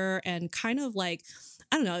caliber and kind of like,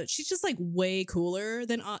 I don't know, she's just like way cooler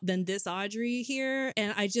than this Audrey here.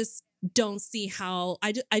 And I just don't see how,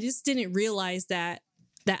 I just didn't realize that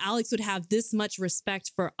Alex would have this much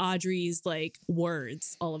respect for Audrey's like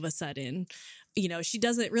words all of a sudden. You know, she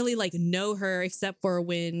doesn't really like know her except for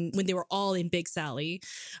when they were all in Big Sally,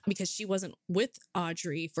 because she wasn't with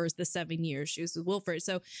Audrey for the 7 years. She was with Wilford.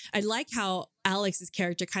 So I like how Alex's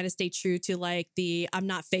character kind of stayed true to like I'm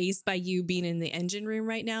not fazed by you being in the engine room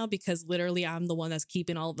right now because literally I'm the one that's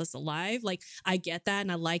keeping all of us alive. Like I get that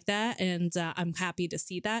and I like that and I'm happy to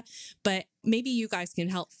see that. But maybe you guys can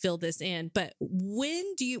help fill this in. But when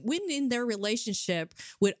in their relationship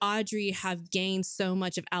would Audrey have gained so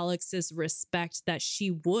much of Alex's respect that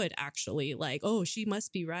she would actually like, oh, she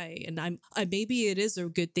must be right, and maybe it is a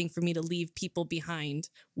good thing for me to leave people behind.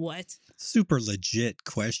 What? Super legit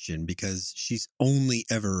question, because she's only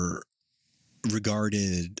ever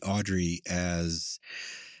regarded Audrey as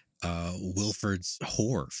Wilford's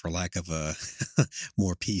whore, for lack of a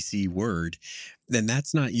more PC word. Then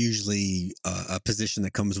that's not usually a position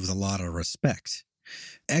that comes with a lot of respect.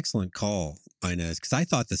 Excellent call, Inez, because I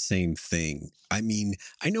thought the same thing. I mean,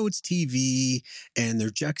 I know it's TV and they're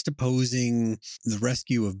juxtaposing the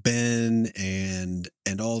rescue of Ben and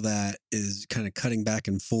all that is kind of cutting back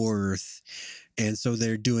and forth. And so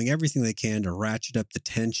they're doing everything they can to ratchet up the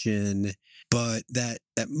tension. But that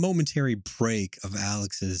momentary break of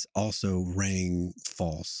Alex's also rang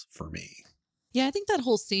false for me. Yeah, I think that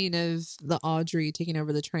whole scene of the Audrey taking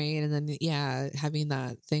over the train and then, having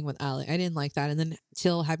that thing with Alex, I didn't like that. And then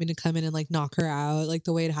Till having to come in and like knock her out, like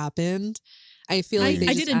the way it happened. I feel like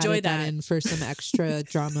I did enjoy that in for some extra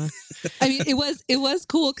drama. I mean, it was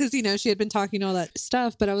cool because, you know, she had been talking all that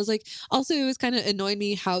stuff, but I was like, also it was kind of annoyed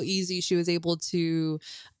me how easy she was able to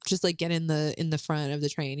just like get in the front of the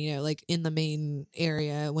train, you know, like in the main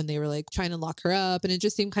area when they were like trying to lock her up, and it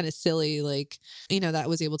just seemed kind of silly, like, you know, that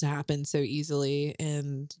was able to happen so easily,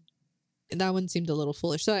 and that one seemed a little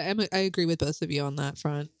foolish. So I agree with both of you on that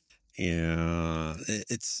front. Yeah,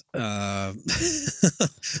 it's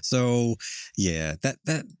so yeah, that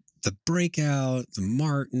the breakout, the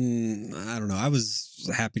Martin, I don't know. I was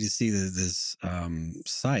happy to see that this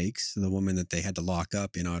Sykes, the woman that they had to lock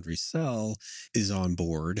up in Audrey's cell, is on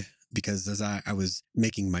board, because as I was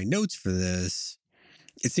making my notes for this,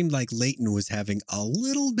 it seemed like Leighton was having a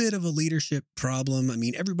little bit of a leadership problem. I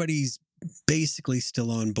mean, everybody's basically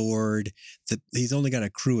still on board. He's only got a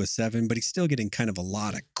crew of 7, but he's still getting kind of a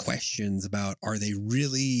lot of questions about, are they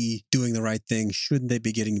really doing the right thing? Shouldn't they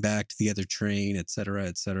be getting back to the other train, et cetera,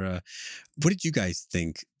 et cetera? What did you guys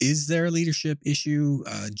think? Is there a leadership issue?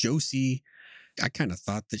 Josie, I kind of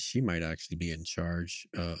thought that she might actually be in charge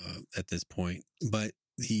at this point, but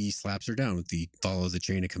he slaps her down with the follow the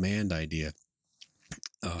chain of command idea.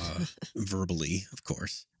 Verbally, of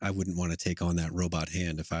course. I wouldn't want to take on that robot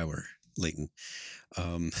hand if I were Leighton.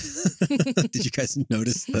 Did you guys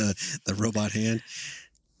notice the robot hand?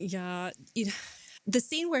 Yeah, the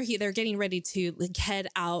scene where they're getting ready to like head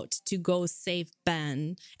out to go save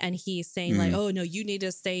Ben, and he's saying like, "Oh no, you need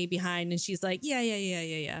to stay behind," and she's like,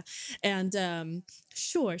 "Yeah," and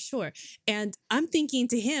sure, and I'm thinking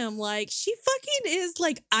to him like, she fucking is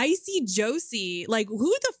like icy Josie. Like,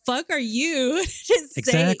 who the fuck are you to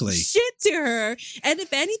say shit to her? And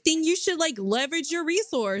if anything, you should like leverage your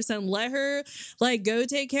resource and let her like go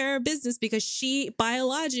take care of business, because she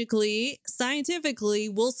biologically, scientifically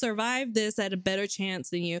will survive this at a better chance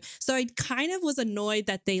than you. So I kind of was annoyed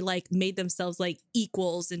that they like made themselves like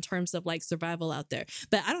equals in terms of like survival out there.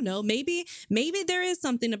 But I don't know, maybe there is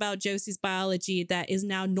something about Josie's biology that is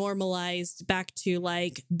now normalized back to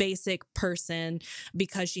like basic person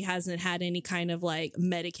because she hasn't had any kind of like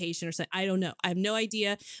medication or something. I don't know. I have no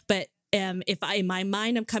idea. But if in my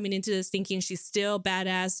mind I'm coming into this thinking she's still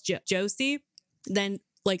badass Josie, then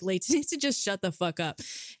like Leighton needs to just shut the fuck up.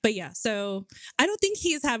 But yeah, so I don't think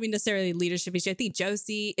he's having necessarily leadership issue. I think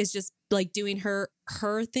Josie is just like doing her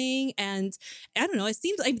thing, and I don't know, it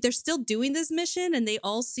seems like they're still doing this mission and they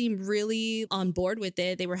all seem really on board with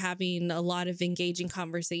it. They were having a lot of engaging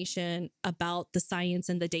conversation about the science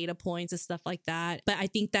and the data points and stuff like that. But I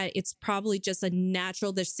think that it's probably just a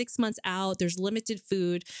natural, there's 6 months out, there's limited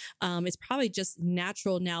food. It's probably just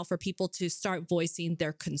natural now for people to start voicing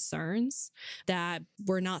their concerns that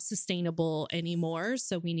we're not sustainable anymore,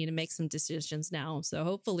 so we need to make some decisions now. So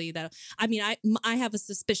hopefully that, I mean, I have a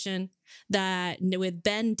suspicion that with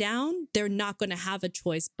Ben down, they're not going to have a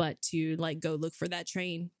choice but to like go look for that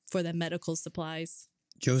train for the medical supplies.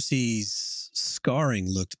 Josie's scarring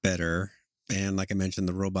looked better. And like I mentioned,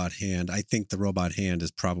 the robot hand, I think the robot hand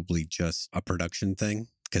is probably just a production thing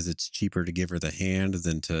because it's cheaper to give her the hand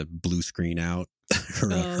than to blue screen out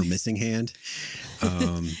her missing hand.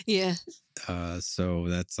 Yeah. So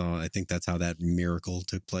that's all. I think that's how that miracle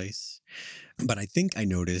took place. But I think I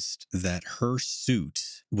noticed that her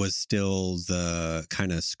suit was still the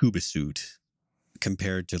kind of scuba suit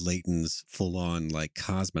compared to Leighton's full-on like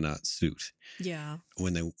cosmonaut suit. Yeah.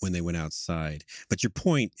 When they went outside. But your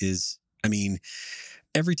point is, I mean,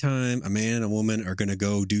 every time a man and a woman are going to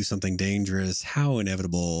go do something dangerous, how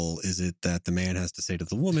inevitable is it that the man has to say to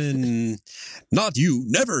the woman, not you,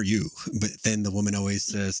 never you. But then the woman always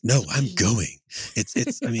says, no, I'm going.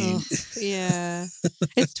 It's, I mean. Yeah.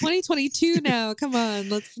 It's 2022 now. Come on,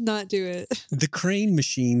 let's not do it. The crane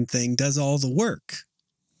machine thing does all the work.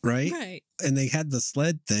 Right? Right. And they had the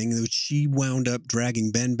sled thing, which she wound up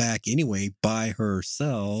dragging Ben back anyway by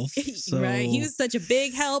herself. So... Right. He was such a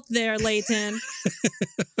big help there, Leighton.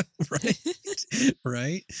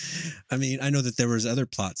 Right. I mean, I know that there was other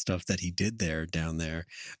plot stuff that he did down there,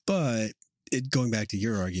 but going back to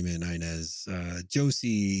your argument, Inez,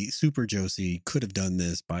 Super Josie could have done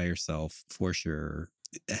this by herself for sure,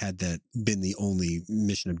 had that been the only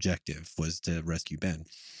mission objective was to rescue Ben.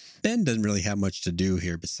 Ben doesn't really have much to do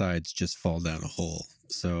here besides just fall down a hole.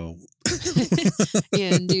 So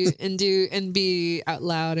yeah, and be out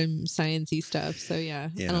loud and sciencey stuff. So yeah,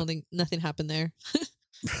 I don't think nothing happened there.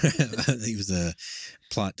 He was a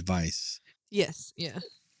plot device. Yes, yeah.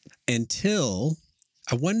 Until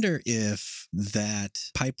I wonder if that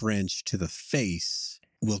pipe wrench to the face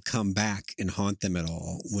will come back and haunt them at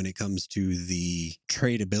all when it comes to the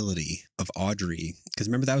tradability of Audrey. Because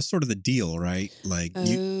remember, that was sort of the deal, right? Like,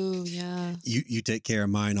 you take care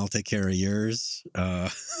of mine, I'll take care of yours.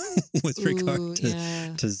 With regard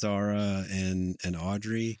to Zara and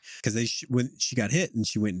Audrey, because when she got hit and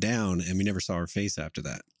she went down, and we never saw her face after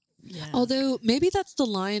that. Yeah. Although maybe that's the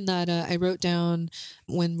line that I wrote down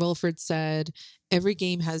when Wilford said, "Every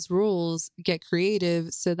game has rules. Get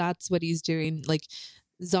creative." So that's what he's doing. Like,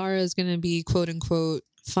 Zara is going to be quote unquote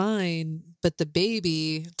fine, but the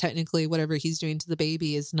baby, technically whatever he's doing to the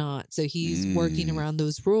baby is not. So he's working around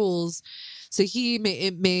those rules. So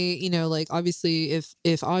it may, you know, like obviously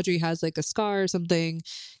if Audrey has like a scar or something,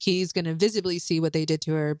 he's going to visibly see what they did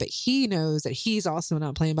to her, but he knows that he's also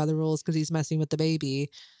not playing by the rules because he's messing with the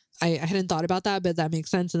baby. I hadn't thought about that, but that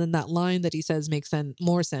makes sense. And then that line that he says makes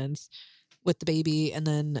more sense with the baby. And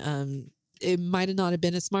then, it might have not have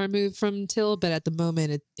been a smart move from Till, but at the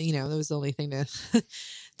moment, that was the only thing to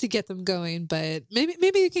to get them going. But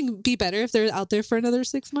maybe it can be better if they're out there for another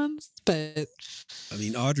 6 months. But I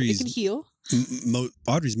mean, it can heal.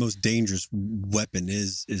 Audrey's most dangerous weapon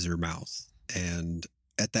is her mouth, and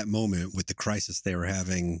at that moment, with the crisis they were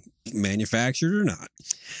having, manufactured or not,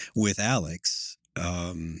 with Alex,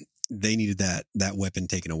 they needed that weapon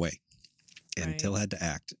taken away, and Right. Till had to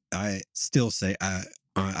act. I still say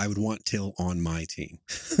I would want Till on my team.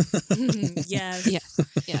 Yes.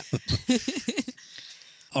 Yeah.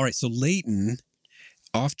 All right, so Leighton,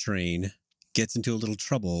 off train, gets into a little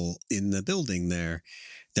trouble in the building there.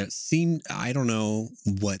 That seemed, I don't know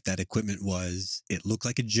what that equipment was. It looked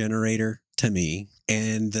like a generator to me,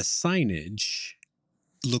 and the signage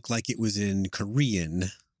looked like it was in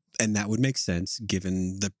Korean, and that would make sense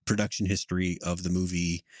given the production history of the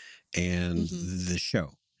movie and the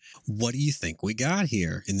show. What do you think we got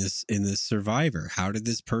here in this Survivor? How did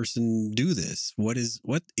this person do this? What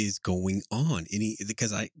is going on?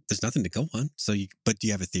 Because there's nothing to go on. But do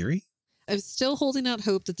you have a theory? I was still holding out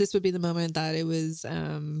hope that this would be the moment that it was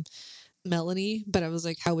Melanie, but I was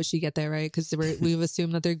like, how would she get there, right? Because we've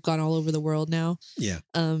assumed that they're gone all over the world now. Yeah.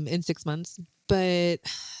 In 6 months, but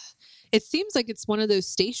it seems like it's one of those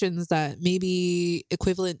stations that may be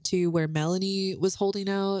equivalent to where Melanie was holding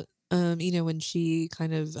out. When she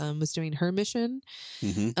kind of was doing her mission.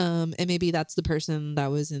 And maybe that's the person that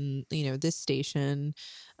was in, this station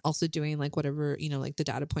also doing like whatever, like the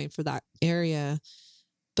data point for that area.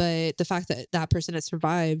 But the fact that that person has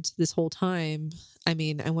survived this whole time, I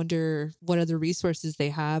mean, I wonder what other resources they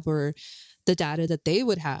have or the data that they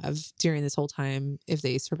would have during this whole time if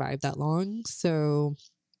they survived that long. So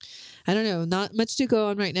I don't know, not much to go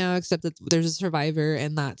on right now, except that there's a survivor,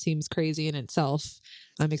 and that seems crazy in itself.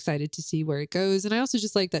 I'm excited to see where it goes. And I also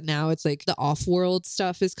just like that now it's like the off-world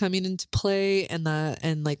stuff is coming into play and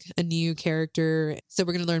like a new character. So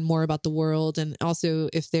we're going to learn more about the world. And also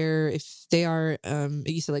if they are,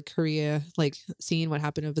 you said like Korea, like seeing what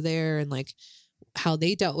happened over there and like how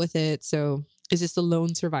they dealt with it. So is this the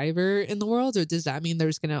lone survivor in the world, or does that mean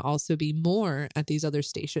there's going to also be more at these other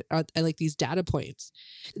stations, at like these data points?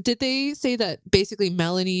 Did they say that basically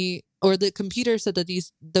Melanie or the computer said that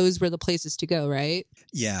those were the places to go, right?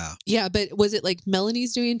 Yeah. Yeah, but was it like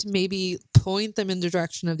Melanie's doing to maybe point them in the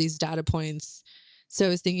direction of these data points? So I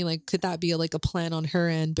was thinking like, could that be like a plan on her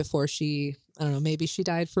end before she, I don't know, maybe she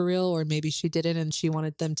died for real, or maybe she didn't and she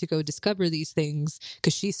wanted them to go discover these things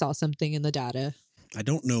because she saw something in the data. I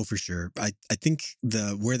don't know for sure. I think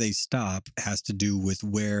where they stop has to do with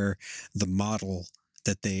where the model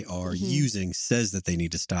that they are using says that they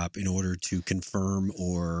need to stop in order to confirm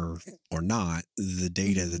or not the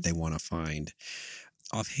data that they want to find.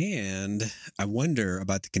 Offhand, I wonder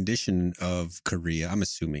about the condition of Korea. I'm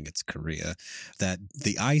assuming it's Korea, that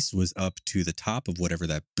the ice was up to the top of whatever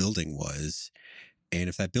that building was. And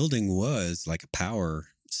if that building was like a power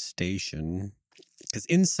station, because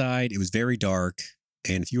inside it was very dark.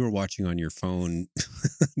 And if you were watching on your phone,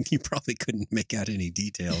 you probably couldn't make out any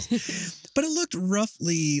details. But it looked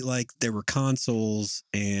roughly like there were consoles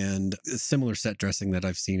and similar set dressing that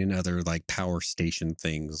I've seen in other like power station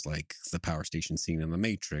things, like the power station scene in The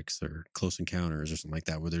Matrix or Close Encounters or something like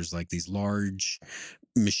that, where there's like these large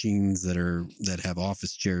machines that have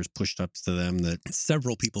office chairs pushed up to them that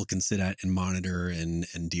several people can sit at and monitor and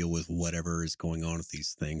deal with whatever is going on with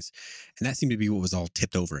these things. And that seemed to be what was all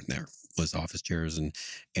tipped over in there, was office chairs and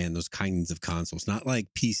those kinds of consoles, not like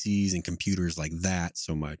PCs and computers like that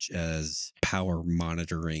so much as power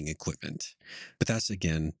monitoring equipment. But that's,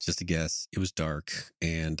 again, just a guess. It was dark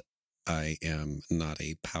and I am not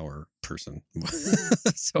a power person.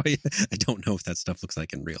 So I don't know if that stuff looks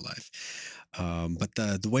like in real life. But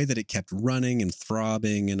the way that it kept running and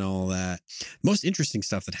throbbing and all that, most interesting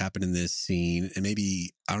stuff that happened in this scene, and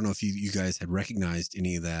maybe, I don't know if you guys had recognized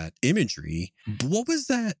any of that imagery, but what was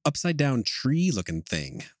that upside down tree looking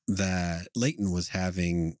thing that Leighton was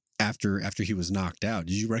having after he was knocked out?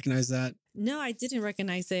 Did you recognize that? No, I didn't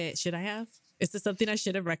recognize it. Should I have? Is this something I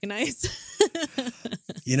should have recognized?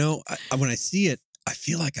 You know, when I see it, I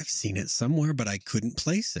feel like I've seen it somewhere, but I couldn't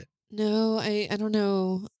place it. No, I don't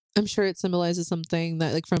know. I'm sure it symbolizes something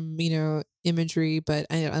that like from, imagery, but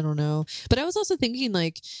I don't know. But I was also thinking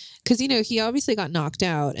like, because, he obviously got knocked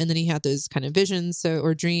out and then he had those kind of visions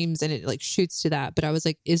or dreams and it like shoots to that. But I was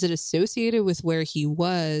like, is it associated with where he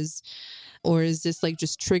was? Or is this like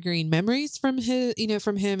just triggering memories from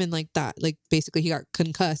him and like that, like basically he got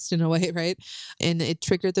concussed in a way, right? And it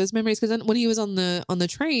triggered those memories because then when he was on the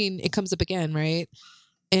train, it comes up again, right?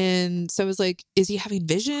 And so I was like, is he having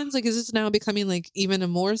visions? Like, is this now becoming like even a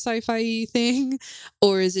more sci-fi thing?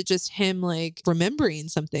 Or is it just him like remembering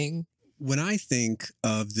something? When I think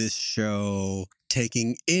of this show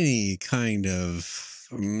taking any kind of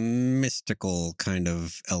mystical kind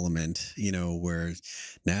of element, where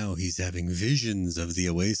now he's having visions of the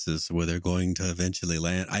oasis where they're going to eventually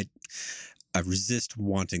land, I resist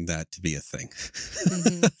wanting that to be a thing.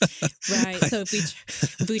 Right. So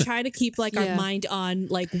if we try to keep like our mind on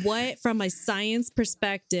like what from a science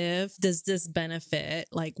perspective does this benefit,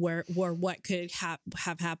 like where what could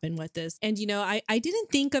have happened with this. And I didn't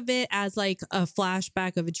think of it as like a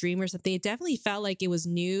flashback of a dream or something. It definitely felt like it was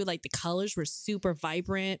new. Like the colors were super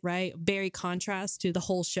vibrant, right? Very contrast to the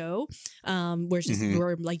whole show. Where just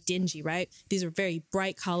were like dingy, right? These are very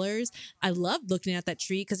bright colors. I loved looking at that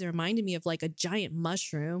tree because it reminded me of like a giant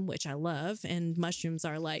mushroom, which I love, and mushrooms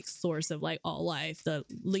are like source of like all life. They're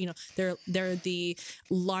the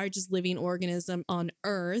largest living organism on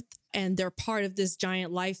Earth, and they're part of this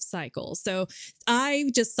giant life cycle. So I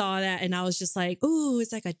just saw that and I was just like, ooh,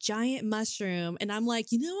 it's like a giant mushroom. And I'm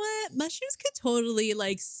like, you know what? Mushrooms could totally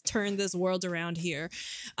like turn this world around here.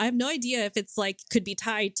 I have no idea if it's like could be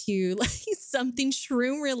tied to like something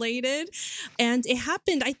shroom related. And it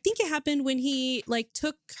happened, I think it happened when he like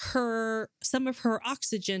took some of her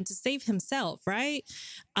oxygen to save himself, right?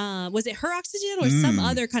 Was it her oxygen or some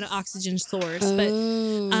other kind of oxygen source? But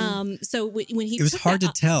so when he, it was hard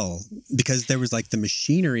to tell because there was like the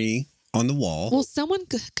machinery on the wall. Well, someone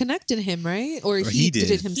connected him, right? Or he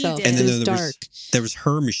did it himself. He did. And then it was dark. There was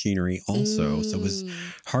her machinery also, so it was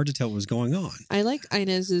hard to tell what was going on. I like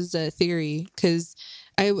Inez's theory because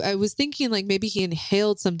I was thinking like maybe he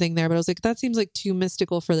inhaled something there, but I was like, that seems like too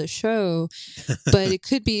mystical for the show. But it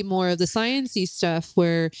could be more of the sciencey stuff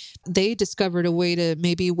where they discovered a way to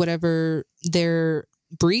maybe whatever their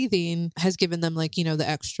breathing has given them like, the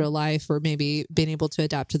extra life or maybe being able to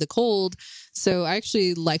adapt to the cold. So I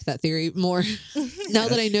actually like that theory more now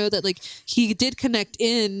that I know that like he did connect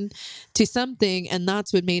in to something and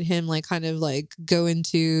that's what made him like kind of like go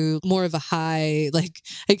into more of a high, like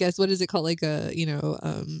I guess what is it called, like a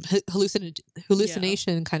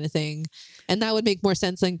hallucination kind of thing. And that would make more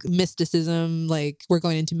sense, like mysticism, like we're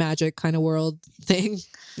going into magic kind of world thing.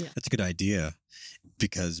 That's a good idea.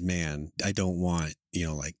 Because, man, I don't want,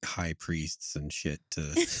 like high priests and shit to...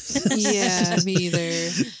 Yeah, me either.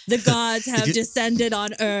 The gods have descended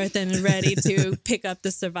on Earth and are ready to pick up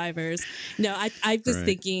the survivors. No, I was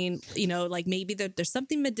thinking, like maybe there's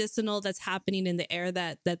something medicinal that's happening in the air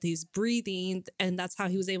that he's breathing, and that's how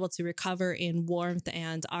he was able to recover in warmth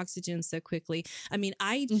and oxygen so quickly. I mean,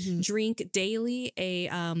 I drink daily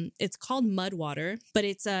it's called mud water, but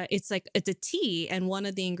it's a tea, and one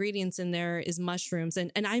of the ingredients in there is mushrooms,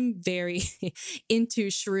 and I'm very into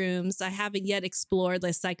shrooms. I haven't yet explored the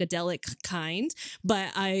psychedelic kind,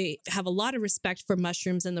 but I have a lot of respect for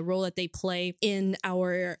mushrooms and the role that they play in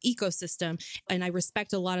our ecosystem. And I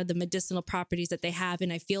respect a lot of the medicinal properties that they have.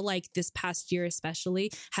 And I feel like this past year,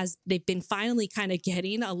 especially, they've been finally kind of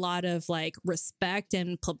getting a lot of like respect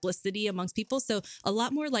and publicity amongst people. So a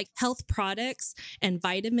lot more like health products and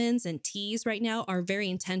vitamins and teas right now are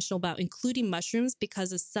very intentional about including mushrooms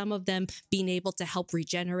because of some of them being able to help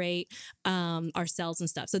regenerate our cells and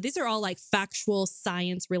stuff. So these are all like factual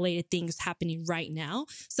science related things happening right now.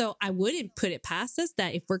 So I wouldn't put it past us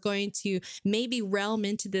that if we're going to maybe realm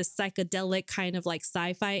into this psychedelic kind of like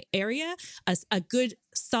sci-fi area, a good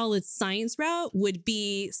solid science route would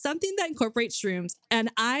be something that incorporates shrooms. And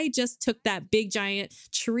I just took that big giant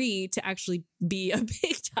tree to actually be a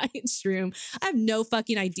big giant shroom. I have no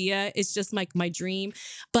fucking idea. It's just like my dream.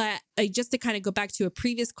 But just to kind of go back to a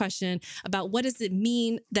previous question about what does it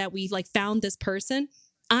mean that we like found this person?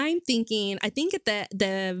 I think at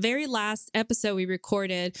the very last episode we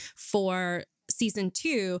recorded for season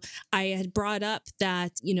 2, I had brought up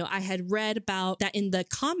that, I had read about that in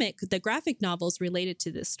the graphic novels related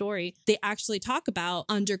to this story, they actually talk about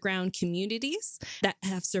underground communities that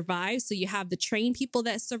have survived. So you have the trained people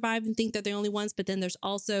that survive and think they're the only ones, but then there's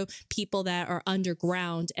also people that are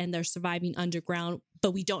underground and they're surviving underground.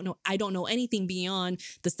 But I don't know anything beyond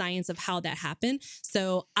the science of how that happened.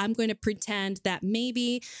 So I'm going to pretend that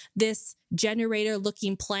maybe this generator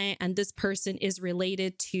looking plant and this person is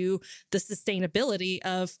related to the sustainability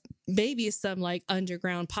of maybe some like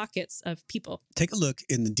underground pockets of people. Take a look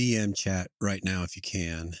in the DM chat right now if you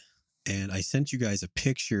can. And I sent you guys a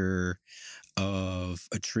picture of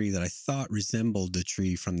a tree that I thought resembled the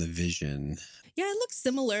tree from the Vision. Yeah, it looks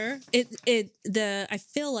similar. I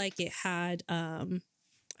feel like it had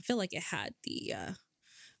the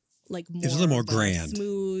like more. It was a little more of grand.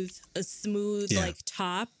 A smooth Yeah. like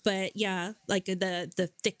top, but yeah, like the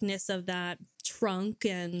thickness of that trunk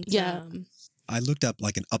and Yeah. I looked up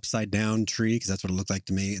like an upside down tree because that's what it looked like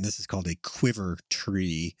to me. And this is called a quiver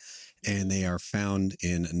tree. And they are found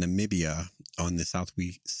in Namibia on the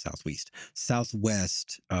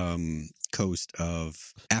southwest coast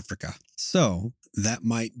of Africa. So that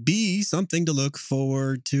might be something to look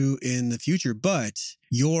forward to in the future. But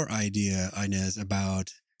your idea, Inez,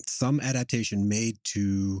 about some adaptation made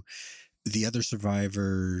to the other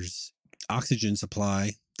survivors' oxygen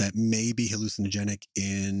supply that may be hallucinogenic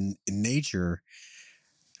in nature,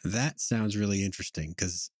 that sounds really interesting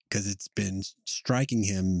because it's been striking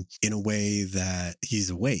him in a way that he's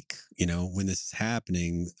awake, when this is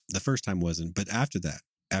happening. The first time wasn't, but after that,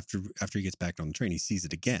 after he gets back on the train, he sees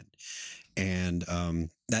it again. And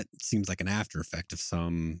that seems like an after effect of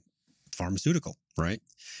some pharmaceutical, right?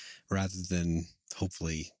 Rather than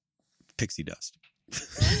hopefully pixie dust.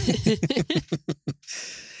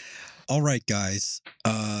 All right, guys.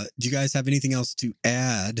 Do you guys have anything else to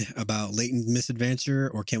add about Latent Misadventure,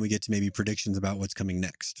 or can we get to maybe predictions about what's coming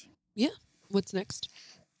next? Yeah. What's next?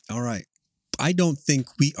 All right. I don't think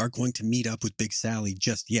we are going to meet up with Big Sally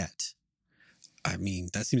just yet. I mean,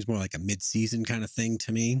 that seems more like a mid-season kind of thing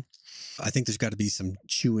to me. I think there's got to be some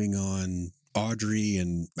chewing on Audrey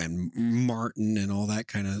and Martin and all that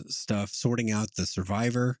kind of stuff, sorting out the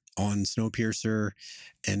survivor on Snowpiercer,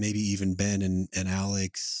 and maybe even Ben and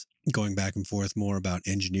Alex going back and forth more about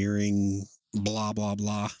engineering, blah, blah,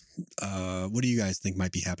 blah. What do you guys think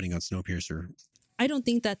might be happening on Snowpiercer? I don't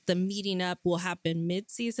think that the meeting up will happen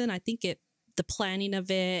mid-season. I think the planning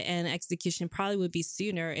of it and execution probably would be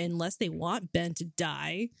sooner, unless they want Ben to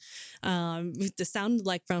die. It sounded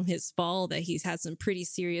like from his fall that he's had some pretty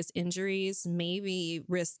serious injuries, maybe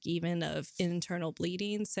risk even of internal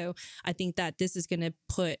bleeding. So I think that this is going to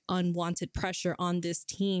put unwanted pressure on this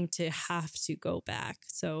team to have to go back.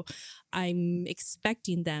 So I'm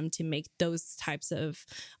expecting them to make those types of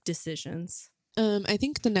decisions. I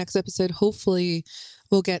think the next episode, hopefully,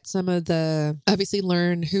 we'll get obviously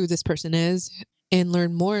learn who this person is and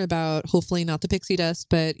learn more about, hopefully not the pixie dust,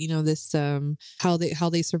 but this how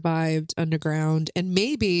they survived underground, and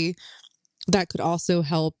maybe that could also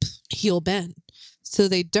help heal Ben, so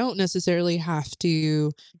they don't necessarily have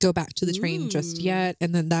to go back to the train just yet,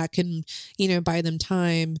 and then that can buy them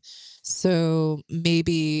time. So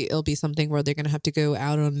maybe it'll be something where they're going to have to go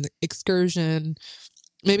out on an excursion.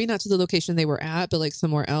 Maybe not to the location they were at, but like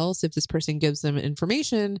somewhere else if this person gives them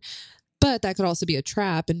information. But that could also be a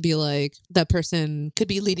trap and be like, that person could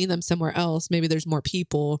be leading them somewhere else. Maybe there's more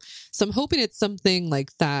people. So I'm hoping it's something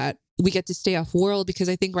like that. We get to stay off world, because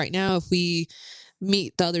I think right now if we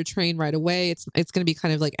meet the other train right away, it's going to be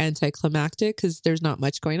kind of like anticlimactic because there's not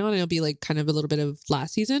much going on. It'll be like kind of a little bit of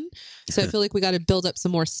last season. So I feel like we got to build up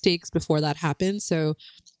some more stakes before that happens. So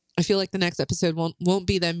I feel like the next episode won't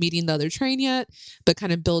be them meeting the other train yet, but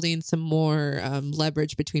kind of building some more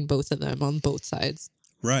leverage between both of them on both sides.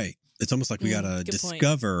 Right. It's almost like we got to good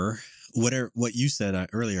discover what you said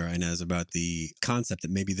earlier, Inez, about the concept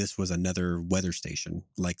that maybe this was another weather station,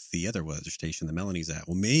 like the other weather station that Melanie's at.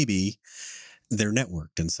 Well, maybe they're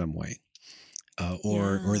networked in some way,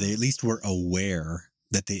 or they at least were aware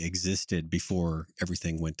that they existed before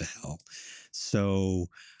everything went to hell. So...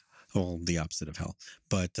 well, the opposite of hell,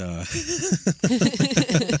 but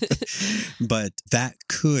but that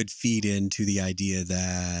could feed into the idea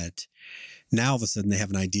that now all of a sudden they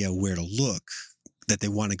have an idea where to look, that they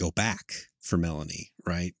want to go back for Melanie,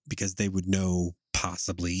 right? Because they would know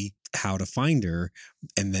possibly how to find her,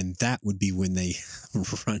 and then that would be when they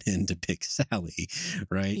run into Big Sally,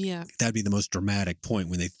 right? Yeah, that'd be the most dramatic point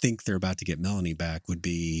when they think they're about to get Melanie back. Would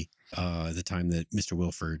be the time that Mr.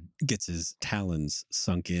 Wilford gets his talons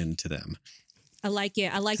sunk into them. I like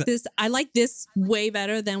it. I like this way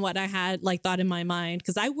better than what I had thought in my mind,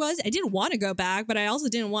 because I didn't want to go back, but I also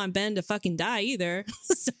didn't want Ben to fucking die either.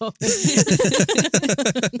 So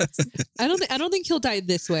I don't think he'll die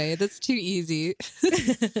this way. That's too easy.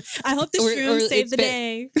 I hope the shrooms save the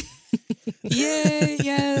day. Yay,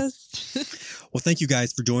 yes. Well, thank you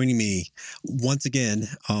guys for joining me once again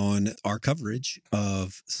on our coverage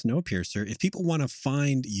of Snowpiercer. If people want to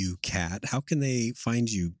find you, Kat, how can they find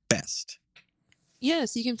you best?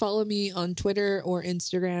 Yes, you can follow me on Twitter or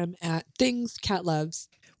Instagram at thingscatloves.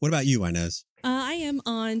 What about you, Inez? I am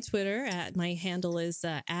on Twitter my handle is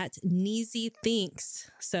at NeezyThinks.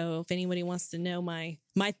 So if anybody wants to know my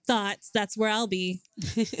thoughts, that's where I'll be.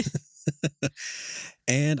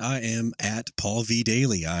 And I am at Paul V.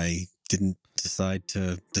 Daly. I didn't decide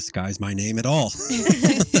to disguise my name at all.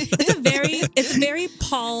 It's a it's a very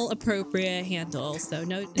Paul appropriate handle. So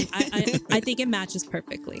no, I think it matches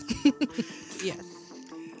perfectly. Yes.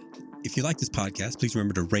 If you like this podcast, please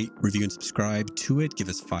remember to rate, review, and subscribe to it. Give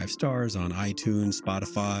us 5 stars on iTunes,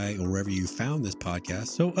 Spotify, or wherever you found this podcast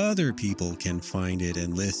so other people can find it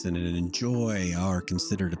and listen and enjoy our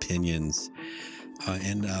considered opinions.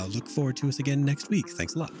 And look forward to us again next week.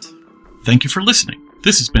 Thanks a lot. Thank you for listening.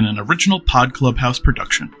 This has been an original Pod Clubhouse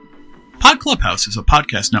production. Pod Clubhouse is a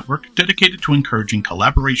podcast network dedicated to encouraging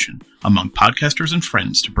collaboration among podcasters and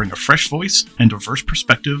friends to bring a fresh voice and diverse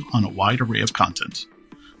perspective on a wide array of content.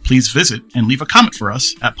 Please visit and leave a comment for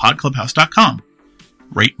us at podclubhouse.com.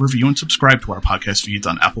 Rate, review, and subscribe to our podcast feeds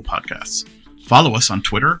on Apple Podcasts. Follow us on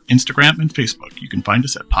Twitter, Instagram, and Facebook. You can find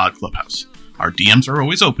us at Pod Clubhouse. Our DMs are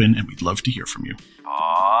always open, and we'd love to hear from you.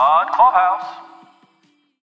 Pod Clubhouse.